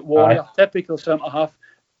absolute warrior, typical centre half.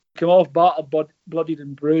 Came off battered, bloodied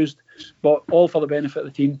and bruised, but all for the benefit of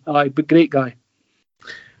the team. But great guy.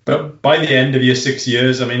 But by the end of your 6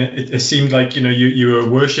 years, I mean, it seemed like you were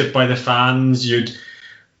worshipped by the fans.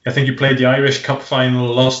 I think you played the Irish Cup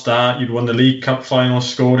final, lost that. You'd won the League Cup final,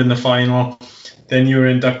 scored in the final. Then you were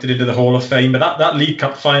inducted into the Hall of Fame. But that League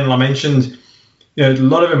Cup final I mentioned, a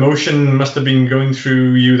lot of emotion must have been going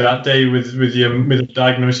through you that day with the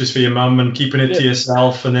diagnosis for your mum and keeping it to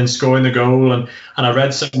yourself and then scoring the goal. And I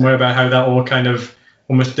read somewhere about how that all kind of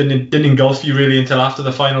almost didn't engulf you really until after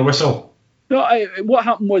the final whistle. No, what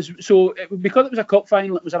happened was, because it was a cup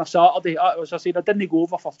final, it was on a Saturday. As I said, I didn't go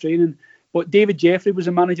over for training, but David Jeffrey was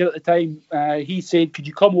the manager at the time. He said, could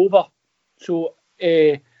you come over? So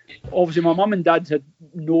obviously my mum and dad had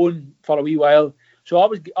known for a wee while. So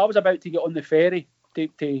I was about to get on the ferry to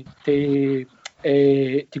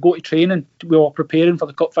go to training. We were preparing for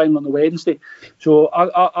the cup final on the Wednesday. So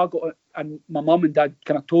I got, and my mum and dad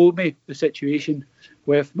kind of told me the situation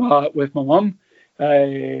with my mum.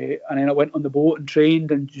 And then I went on the boat and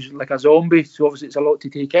trained and just like a zombie. So obviously it's a lot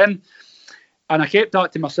to take in. And I kept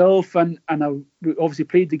that to myself, and I obviously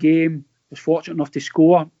played the game, was fortunate enough to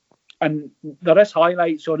score. And there is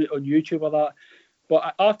highlights on it on YouTube of that.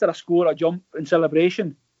 But after I score, I jump in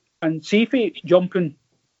celebration. And Sifi jumping,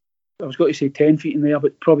 I was going to say 10 feet in there,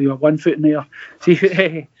 but probably 1 foot in there.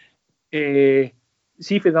 Sifi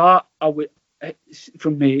that, I would,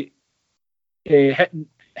 from the hitting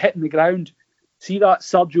the ground, see that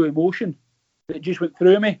surge of emotion that just went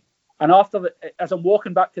through me. And as I'm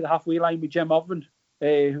walking back to the halfway line with Jim Irvin,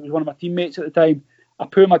 who was one of my teammates at the time, I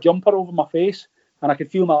pulled my jumper over my face and I could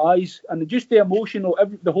feel my eyes. And just the emotion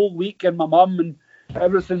of the whole week and my mum and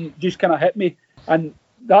everything just kind of hit me. And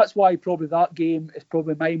that's why probably that game is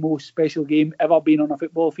probably my most special game ever been on a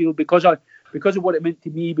football field, because of what it meant to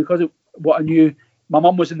me, because of what I knew. My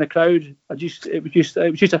mum was in the crowd. It was just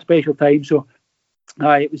a special time. So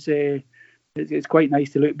it's quite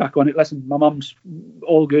nice to look back on it. Listen, my mum's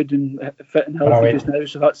all good and fit and healthy just now,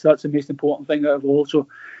 so that's the most important thing out of all. So,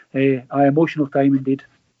 emotional time indeed.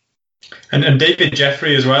 And David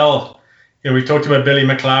Jeffrey as well. We've talked about Billy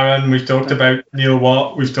McLaren, we've talked about Neil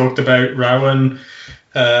Watt, we've talked about Rowan,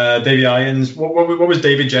 Davy Irons. What was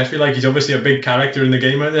David Jeffrey like? He's obviously a big character in the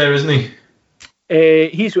game out there, isn't he?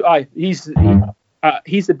 He's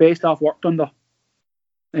the best I've worked under.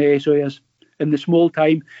 So he is. In the small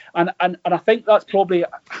time, and I think that's probably,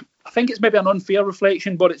 I think it's maybe an unfair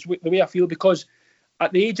reflection, but it's the way I feel, because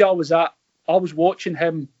at the age I was at, I was watching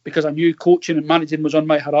him because I knew coaching and managing was on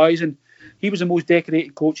my horizon. He was the most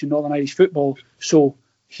decorated coach in Northern Irish football, so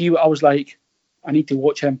I was like, I need to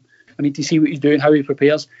watch him. I need to see what he's doing, how he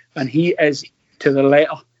prepares, and he is to the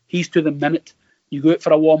letter. He's to the minute. You go out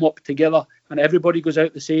for a warm up together, and everybody goes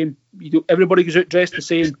out the same. Everybody goes out dressed the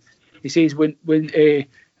same. He says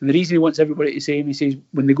and the reason he wants everybody to say him, he says,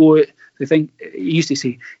 when they go out, they think, he used to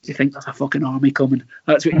say, they think there's a fucking army coming.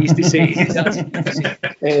 That's what he used to say.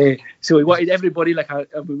 So he wanted everybody, we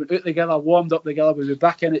went out together, warmed up together, we were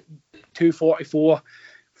back in at 2:44,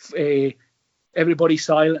 everybody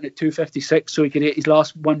silent at 2:56 so he could hit his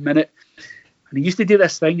last 1 minute. And he used to do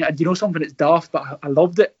this thing, and you know something, it's daft, but I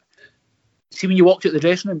loved it. See, when you walked out the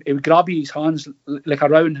dressing room, he would grab you his hands like a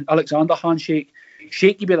round Alexander handshake,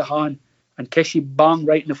 shake you by the hand, and kiss you bang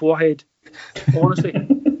right in the forehead. Honestly.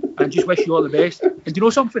 And just wish you all the best. And do you know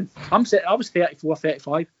something? I was 34,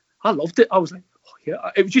 35. I loved it. I was like, oh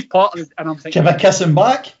yeah. It was just part of it. And I'm thinking, give a kiss him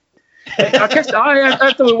back. I kissed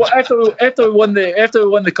after we won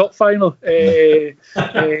the cup final.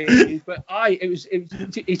 But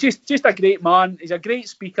he's just a great man. He's a great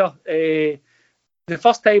speaker. The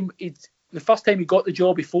first time he got the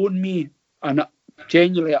job, he phoned me, and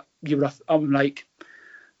genuinely, I'm like,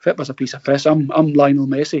 Fit was a piece of piss. I'm Lionel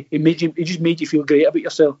Messi. He just made you feel great about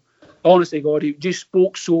yourself. Honestly, God, he just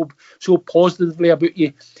spoke so positively about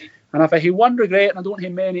you. And if I had one regret, and I don't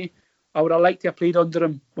have many, I would have liked to have played under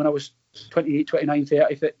him when I was 28, 29,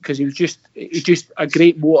 30, because he was just a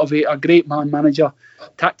great motivator, a great man manager,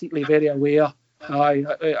 tactically very aware.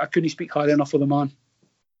 I couldn't speak highly enough of the man.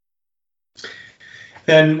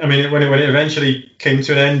 Then, I mean, when it eventually came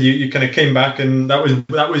to an end, you kind of came back, and that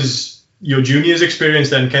was your juniors experience.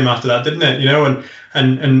 Then came after that, didn't it? You know,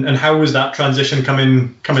 and how was that transition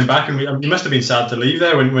coming back? And you must have been sad to leave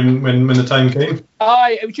there when the time came.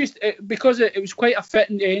 It was just because it was quite a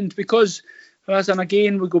fitting end, because. And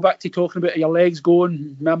again, we go back to talking about your legs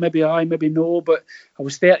going, maybe maybe no, but I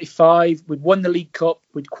was 35, we'd won the League Cup,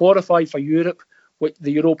 we'd qualified for Europe, with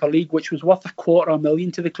the Europa League, which was worth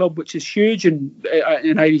 $250,000 to the club, which is huge in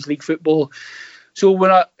Irish League football. So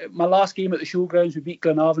when my last game at the Showgrounds, we beat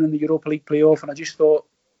Glenavon in the Europa League playoff, and I just thought,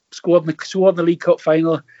 scored the League Cup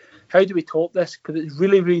final, how do we top this? Because it's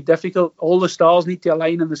really, really difficult. All the stars need to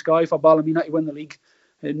align in the sky for Ballymena to win the league.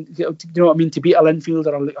 And do you know what I mean? To beat a Linfield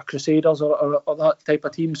or a Crusaders or that type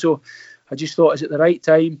of team. So I just thought, is it the right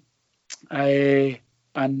time? And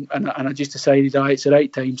I just decided, it's the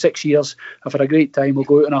right time. 6 years, I've had a great time. We'll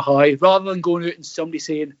go out on a high, rather than going out and somebody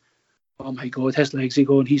saying, "Oh my God, his legs are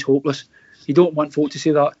going. He's hopeless." You don't want folk to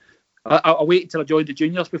say that. I waited until I joined the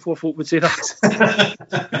juniors before folk would say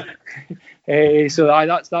that. So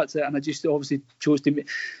that's it. And I just obviously chose to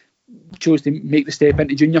make the step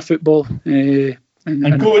into junior football.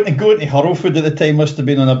 And going to Hurlfoot at the time must have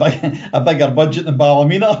been on a bigger budget than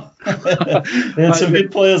Ballymena. They had some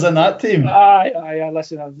good players in that team. Aye,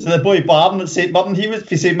 listen. So the boy Barton at St Mirren, he was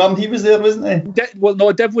there, wasn't he?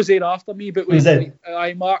 Div was there after me, but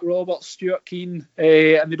Mark Roberts, Stuart Keane,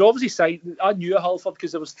 and they'd obviously signed. I knew Halford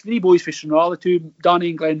because there was 3 boys for Stranraer, 2, Danny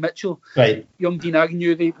and Glenn Mitchell, right. Young Dean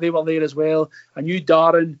Agnew, they were there as well. I knew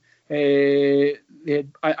Darren.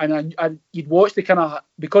 You'd watch the kind of,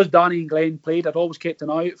 because Danny and Glenn played, I'd always kept an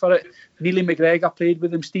eye out for it. Neely McGregor played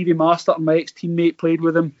with him, Stevie Masterton, my ex-teammate, played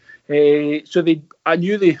with him. So I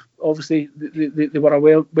knew they were a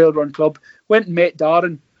well-run club. Went and met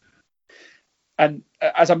Darren, and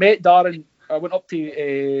as I met Darren, I went up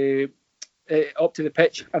to the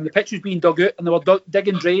pitch, and the pitch was being dug out, and they were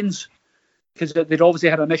digging drains because they'd obviously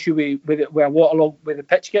had an issue with the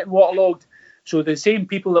pitch getting waterlogged. So the same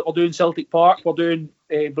people that were doing Celtic Park were doing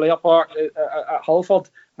Blair Park at Halford,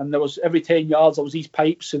 and there was every 10 yards there was these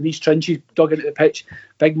pipes and these trenches dug into the pitch.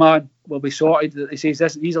 Big man will be sorted. He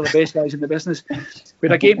says these are the best guys in the business. We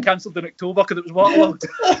had a game cancelled in October because it was waterlogged.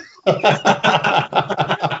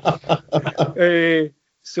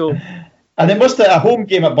 And it must have a home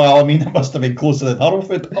game at Ballymena. It must have been closer than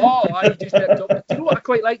Hurlfoot. I just kept up. Do you know what I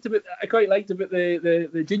quite liked about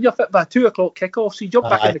the junior Fitba 2 o'clock kickoff? So you jump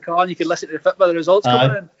back in the car and you can listen to the Fitba, the results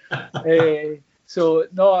coming in. So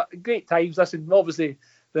no, great times. Listen, obviously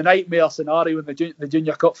the nightmare scenario in the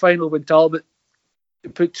Junior Cup final when Talbot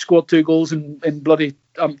scored 2 goals in bloody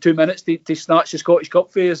 2 minutes to snatch the Scottish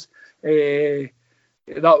Cup phase. That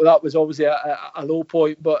was obviously a low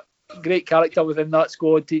point, but great character within that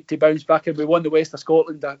squad to bounce back, and we won the West of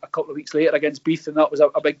Scotland a couple of weeks later against Beath, and that was a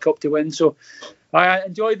big cup to win. So I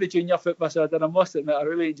enjoyed the junior football side, and I must admit I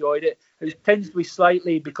really enjoyed it. It was tinged with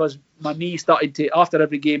slightly because my knee started to, after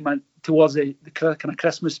every game and towards the kind of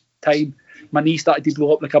Christmas time, my knee started to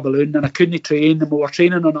blow up like a balloon, and I couldn't train, and we were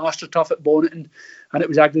training on AstroTurf at Bonneton, and it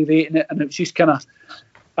was aggravating it, and it was just kind of,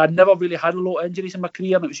 I'd never really had a lot of injuries in my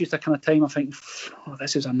career, and it was just a kind of time I think,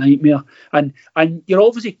 this is a nightmare. And you're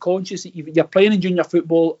obviously conscious that you're playing in junior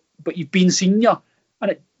football, but you've been senior,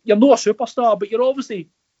 and you're not a superstar, but you're obviously,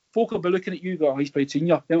 folk will be looking at you, go, he's played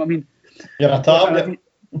senior. You know what I mean? You're a target.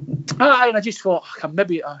 And I just thought,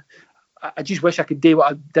 maybe I just wish I could do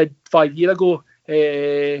what I did 5 years ago.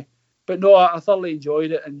 But no, I thoroughly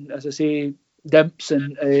enjoyed it, and as I say, Dimps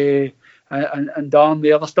and and Dan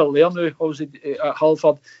there. They're still there now, obviously, at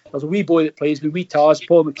Halford. There's a wee boy that plays with wee Taz,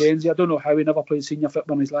 Paul McKenzie. I don't know how he never played senior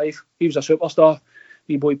football in his life. He was a superstar.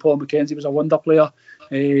 Wee boy Paul McKenzie was a wonder player.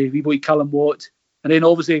 Wee boy Callum Watt. And then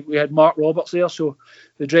obviously we had Mark Roberts there, so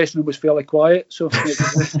the dressing room was fairly quiet. So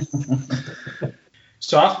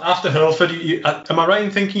So after Hurlford, am I right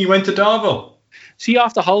in thinking you went to Darvel? See,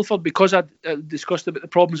 after Halford, because I discussed about the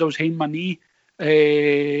problems I was having my knee,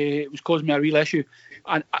 it was causing me a real issue.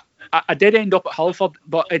 And I did end up at Halford,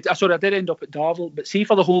 but I did end up at Darvel. But see,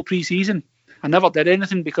 for the whole pre-season, I never did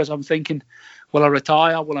anything because I'm thinking, will I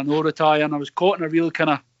retire? Will I not retire? And I was caught in a real kind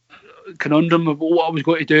of conundrum of what I was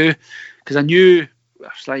going to do, because I knew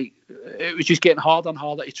it was just getting harder and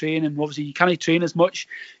harder to train, and obviously you can't train as much,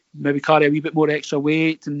 maybe carry a wee bit more extra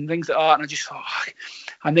weight and things like that. And I just thought,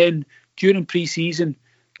 and then during pre-season,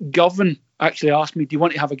 Girvan actually asked me, do you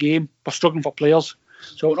want to have a game? We're struggling for players.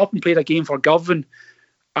 So I went up and played a game for Girvan,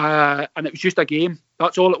 and it was just a game.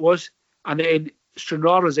 That's all it was. And then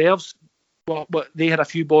Stranraer reserves, but they had a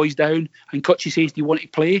few boys down, and Cutchy says, do you want to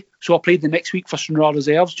play? So I played the next week for Stranraer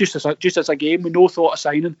reserves, just as a game with no thought of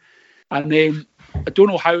signing. And then I don't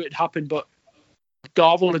know how it happened, but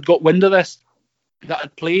Darvel had got wind of this, that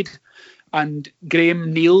I'd played, and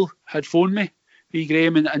Graham Neal had phoned me.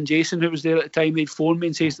 Graham and Jason, who was there at the time, they'd phoned me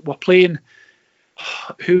and says, we're playing,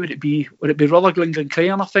 who would it be? Would it be Rutherglen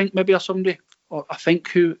Glencairn, I think, maybe, or somebody? Or I think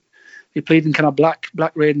who they played in kind of black,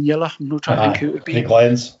 red and yellow. I'm not trying to think who it would be. Big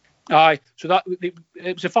Lions. Aye, so it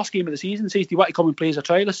was the first game of the season. Says, do you want to come and play as a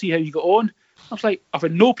trial? Let's see how you got on. I was like, I've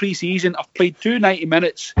had no pre-season. I've played 90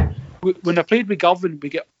 minutes. When I played with Girvan, we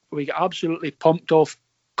get absolutely pumped off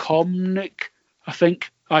Comnick, I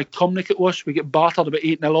think. Comnick it was. We get battered about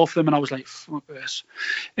 8-0 off them, and I was like, fuck this.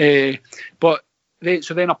 But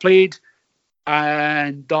then I played,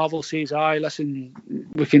 and Darvel says, listen,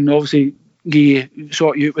 we can obviously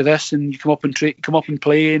sort you out with this, and you come up and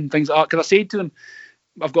play and things like that. Because I said to them,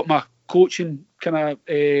 I've got my coaching kind of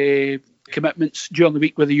commitments during the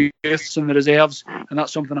week with the youths and the reserves, and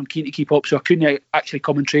that's something I'm keen to keep up. So I couldn't actually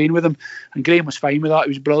come and train with him, and Graham was fine with that. It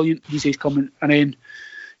was brilliant. He says come in, and then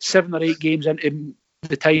 7 or 8 games into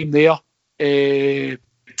the time there, and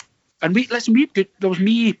there was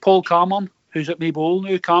me, Paul Cameron, who's at Maybole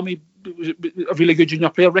now. Cammy was a really good junior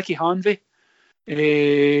player. Ricky Hanvey,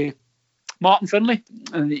 Martin Finlay,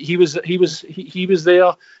 and he was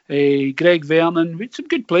there. Greg Vernon, with some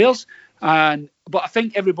good players, but I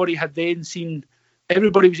think everybody was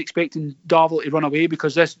expecting Darvel to run away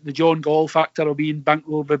because the John Gall factor of being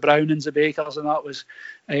bankrolled by Brownings, the Bakers, and that was,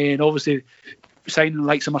 and obviously signing the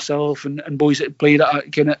likes of myself and boys that played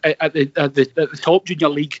at the top junior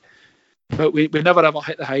league. But we never ever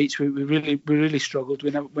hit the heights. We really struggled. We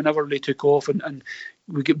never really took off, and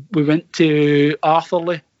we went to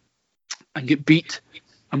Arthurlie and get beat,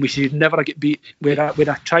 and we should never get beat with a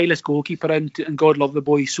trialist goalkeeper in, and God love the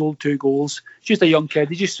boy, he sold 2 goals. Just a young kid.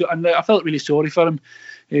 And I felt really sorry for him.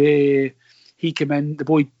 He came in, the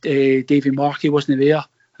boy Davy Markey wasn't there,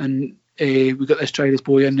 and we got this trialist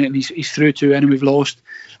boy in, and he's through 2 and we've lost.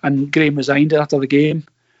 And Graham resigned after the game.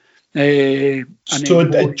 So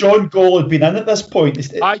John Gall had been in at this point.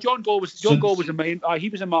 John Gall was the main. He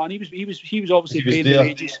was a man. He was obviously paying the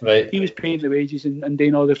wages. Right. He was paying the wages and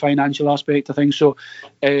doing all the financial aspect of things. So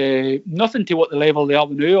nothing to what the level they are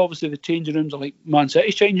now. Obviously the changing rooms are like Man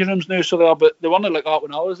City's changing rooms now, so they weren't like that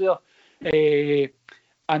when I was there.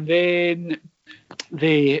 And then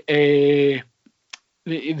they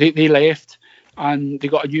left, and they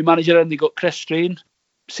got a new manager in. They got Chris Strain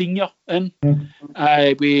Senior in,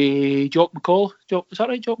 with Jock McCall. Is that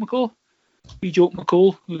right, Jock McCall? Jock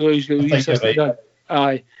McCall.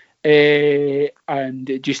 And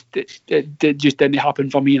it just didn't happen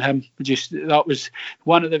for me and him. That was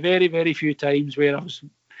one of the very, very few times where I was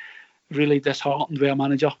really disheartened with a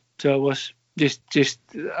manager. So it was he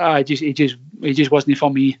just wasn't for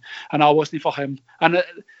me, and I wasn't for him. And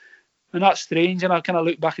that's strange. And I kind of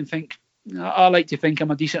look back and think, I like to think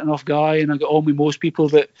I'm a decent enough guy, and I get on with most people,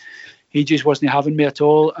 but he just wasn't having me at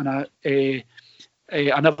all. And I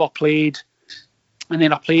never played. And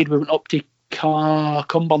then we went up to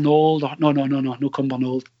Cumbernauld, no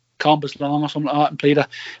Cumbernauld, Cambuslang or something like that, and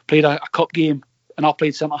played a cup game. And I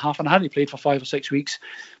played centre half, and I hadn't played for 5 or 6 weeks.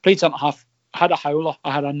 Played centre half, had a howler,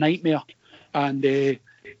 I had a nightmare, and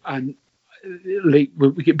like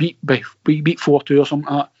we get beat 4-2 or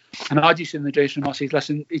something like that. And I just in the dressing room, I says,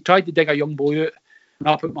 listen, he tried to dig a young boy out, and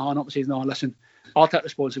I put my hand up and says, no, listen, I'll take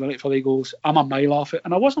responsibility for the goals. I'm a mile off it.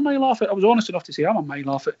 And I was a mile off it. I was honest enough to say I'm a mile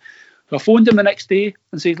off it. So I phoned him the next day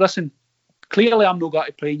and says, listen, Clearly, I'm not going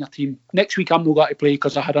to play in your team. Next week, I'm not going to play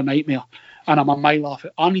because I had a nightmare and I'm a mile off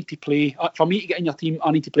it. I need to play. For me to get in your team,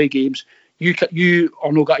 I need to play games. You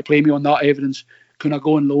are not going to play me on that evidence. Can I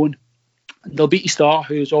go on loan? Dalbeattie Star,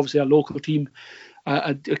 who's obviously a local team,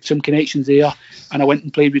 some connections there, and I went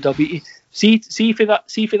and played with Dalbeattie. See for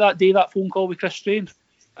that day, that phone call with Chris Strain,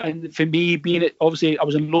 and for me being it, obviously I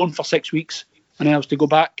was on loan for 6 weeks, and then I was to go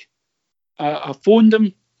back. I phoned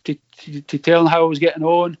him to tell him how I was getting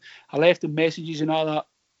on. I left him messages and all that,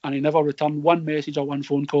 and he never returned one message or one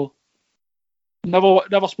phone call.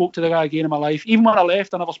 Never spoke to the guy again in my life. Even when I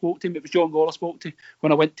left, I never spoke to him. It was John Gore I spoke to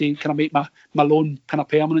when I went to kind of make my loan kind of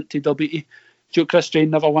permanent to Dalbeattie. Chris Strain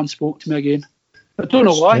never once spoke to me again. I don't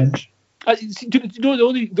know why.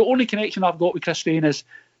 The only connection I've got with Chris Strain is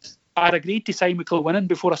I'd agreed to sign with Kilwinning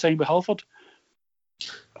before I signed with Halford.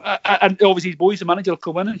 And obviously his boy's the manager of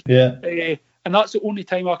Kilwinning. Yeah. And that's the only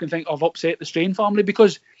time I can think I've upset the Strain family,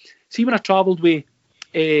 because see when I travelled with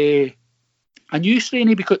a young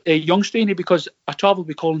Strainy, because I travelled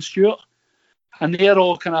with Colin Stewart, and they're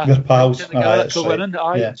all kind of pals. Right.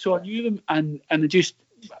 So I knew them, and it just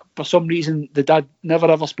for some reason the dad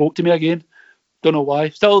never ever spoke to me again. Don't know why.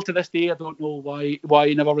 Still to this day I don't know why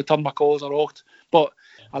he never returned my calls or aught. But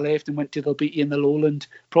I left and went to Dalbeattie in the Lowland.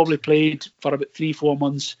 Probably played for about 3-4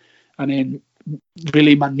 months, and then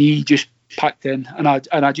really my knee just packed in, and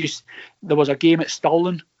I just there was a game at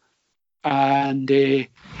Stirling, and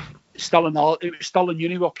Stirling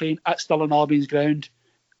Uni were playing at Stirling Albion's ground,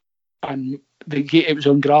 and it was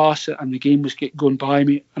on grass, and the game was going by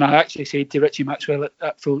me, and I actually said to Richie Maxwell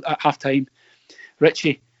at half time,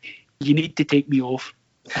 Richie, you need to take me off.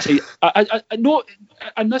 I say, I know,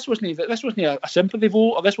 and this wasn't a sympathy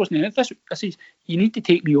vote, or this wasn't anything. I said, you need to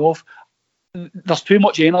take me off. There's too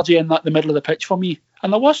much energy in the middle of the pitch for me,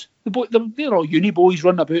 and there was. They're all uni boys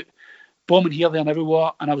running about, bombing here, there, and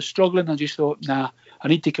everywhere, and I was struggling. I just thought, nah, I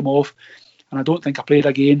need to come off, and I don't think I played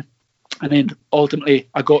again. And then ultimately,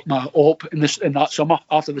 I got my op in that summer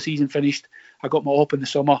after the season finished. I got my op in the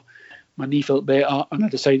summer. My knee felt better, and I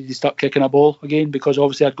decided to start kicking a ball again, because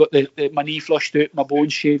obviously I'd got my knee flushed out, my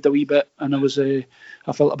bones shaved a wee bit, and I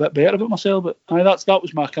felt a bit better about myself. But that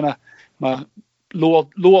was my kind of my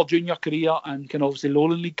lower junior career and kind of obviously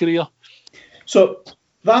Lowland League career. So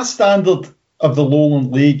that standard of the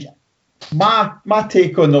Lowland League, my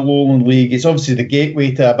take on the Lowland League is obviously the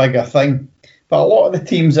gateway to a bigger thing, but a lot of the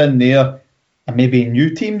teams in there are maybe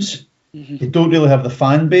new teams. Mm-hmm. They don't really have the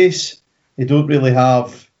fan base. They don't really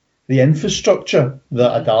have the infrastructure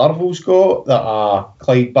that a Darvel's got, that a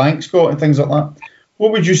Clydebank's got, and things like that.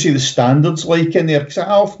 What would you say the standards like in there? Because I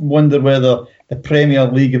often wonder whether the Premier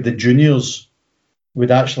League of the juniors would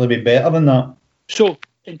actually be better than that. So,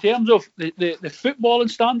 in terms of the footballing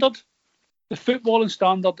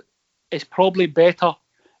standard is probably better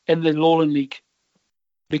in the Lowland League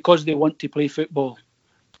because they want to play football.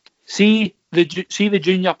 See the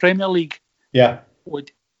Junior Premier League. Yeah,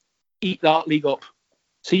 would eat that league up.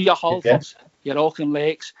 See your Halfords, your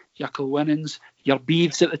Auchinlecks, your Kilwinnings, your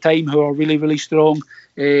Beeves at the time, who are really, really strong.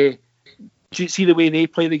 See the way they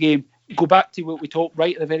play the game. Go back to what we talked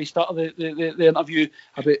right at the very start of the interview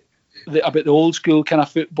about the old school kind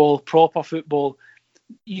of football, proper football.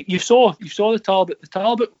 You saw the Talbot. The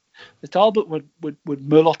Talbot would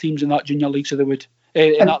muller teams in that junior league, so they would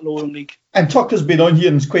in that Lowland League. And Tucker's been on here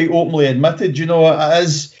and has quite openly admitted, it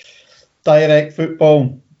is direct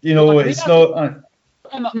football. It's not.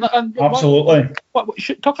 Absolutely.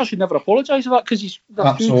 Tucker should never apologise for that, because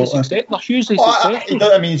they're hugely successful.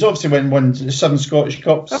 He's obviously won 7 Scottish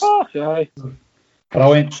Cups. Oh, yeah.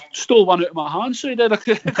 Brilliant. Stole one out of my hand, so he did. But,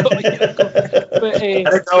 go.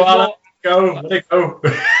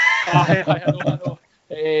 I know.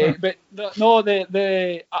 But no,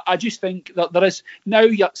 I just think that there is now.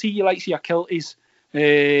 You like your Kilties,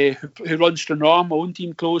 who runs Stranraer, my own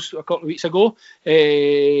team, closed a couple of weeks ago.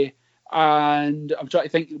 And I'm trying to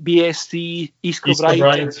think, BSC, East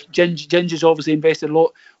Kilbride, Ginger's obviously invested a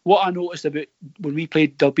lot. What I noticed about when we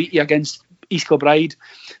played Dalbeattie against East Kilbride,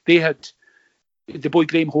 they had the boy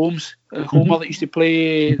Graham Holmes, Homer that used to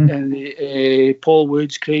play, and Paul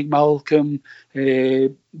Woods, Craig Malcolm,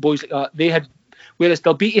 boys like that. They had, whereas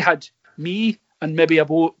Dalbeattie had me and maybe a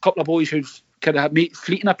couple of boys who've kind of made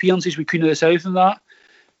fleeting appearances with Queen of the South and that.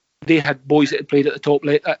 They had boys that had played at the top,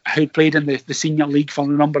 who'd played in the senior league for a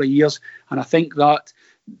number of years, and I think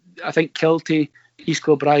Kilty, East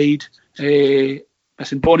Kilbride,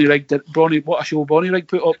 Bonnie Rigg what a show Bonnie Rigg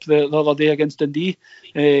put up the other day against Dundee.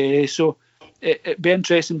 So it'd be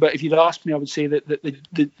interesting, but if you'd asked me, I would say that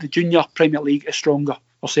the Junior Premier League is stronger,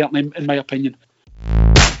 or certainly in my opinion.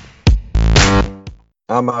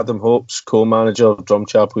 I'm Adam Hopes, co-manager of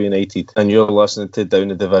Drumchapel United, and you're listening to Down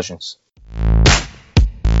the Divisions.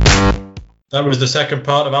 That was the second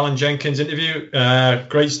part of Alan Jenkins' interview.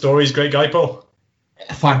 Great stories, great guy, Paul.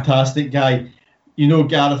 Fantastic guy. You know,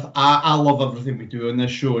 Gareth, I love everything we do on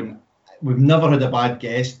this show, and we've never had a bad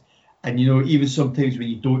guest. And, you know, even sometimes when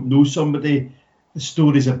you don't know somebody, the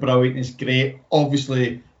stories are brilliant, it's great.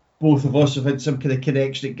 Obviously, both of us have had some kind of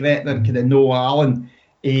connection at Gretna and kind of know Alan.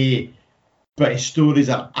 But his stories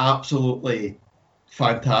are absolutely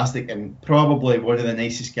fantastic and probably one of the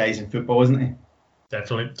nicest guys in football, isn't he?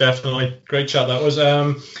 Definitely. Great chat that was.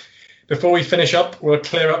 Before we finish up, we'll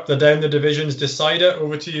clear up the Down the Divisions decider.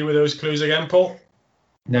 Over to you with those clues again, Paul.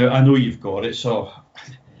 Now, I know you've got it, so...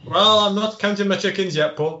 Well, I'm not counting my chickens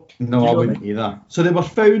yet, Paul. No, I wouldn't either. So they were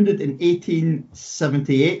founded in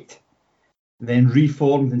 1878, then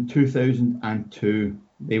reformed in 2002.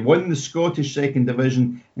 They won the Scottish Second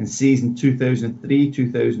Division in season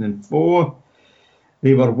 2003-2004.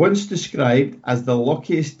 They were once described as the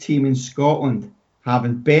luckiest team in Scotland,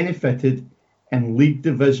 having benefited in League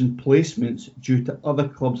Division placements due to other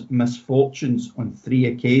clubs' misfortunes on 3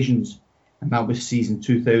 occasions, and that was season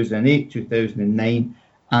 2008, 2009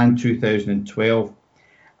 and 2012.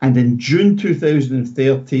 And in June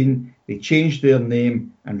 2013, they changed their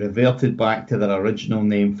name and reverted back to their original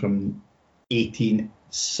name from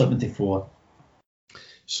 1874.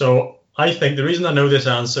 So I think the reason I know this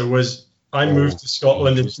answer was I moved to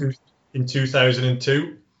Scotland in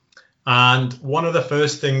 2002. And one of the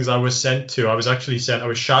first things I was shadowed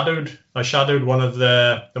one of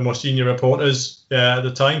the more senior reporters at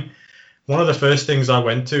the time. One of the first things I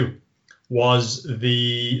went to was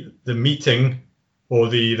the meeting, or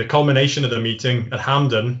the culmination of the meeting at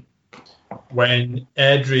Hampden, when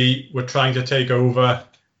Airdrie were trying to take over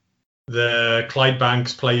the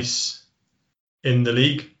Clydebank's place in the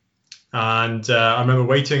league. And I remember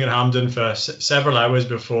waiting at Hampden for several hours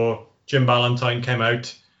before Jim Ballantyne came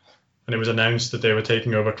out and it was announced that they were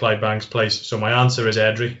taking over Clydebank's place. So my answer is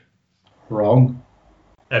Airdrie. Wrong.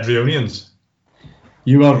 Airdrieonians.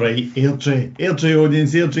 You are right.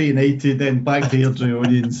 Airdrieonians, Airdrie United, then back to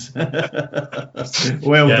Airdrieonians.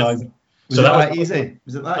 Well done. Was that easy?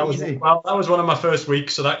 Was it that easy? Well, that was one of my first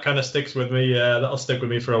weeks, so that kind of sticks with me. That'll stick with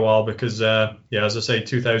me for a while because, as I say,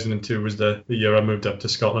 2002 was the year I moved up to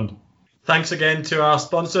Scotland. Thanks again to our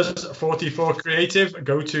sponsors, 44 Creative.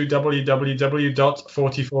 Go to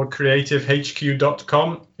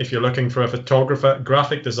www.44creativehq.com if you're looking for a photographer,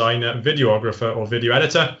 graphic designer, videographer, or video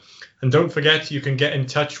editor. And don't forget, you can get in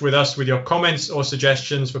touch with us with your comments or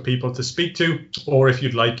suggestions for people to speak to, or if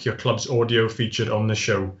you'd like your club's audio featured on the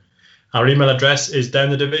show. Our email address is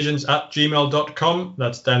downthedivisions@gmail.com.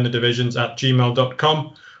 That's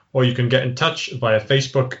downthedivisions@gmail.com. Or you can get in touch via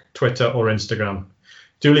Facebook, Twitter, or Instagram.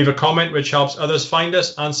 Do leave a comment, which helps others find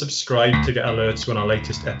us, and subscribe to get alerts when our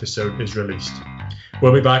latest episode is released.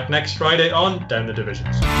 We'll be back next Friday on Down the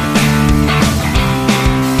Divisions.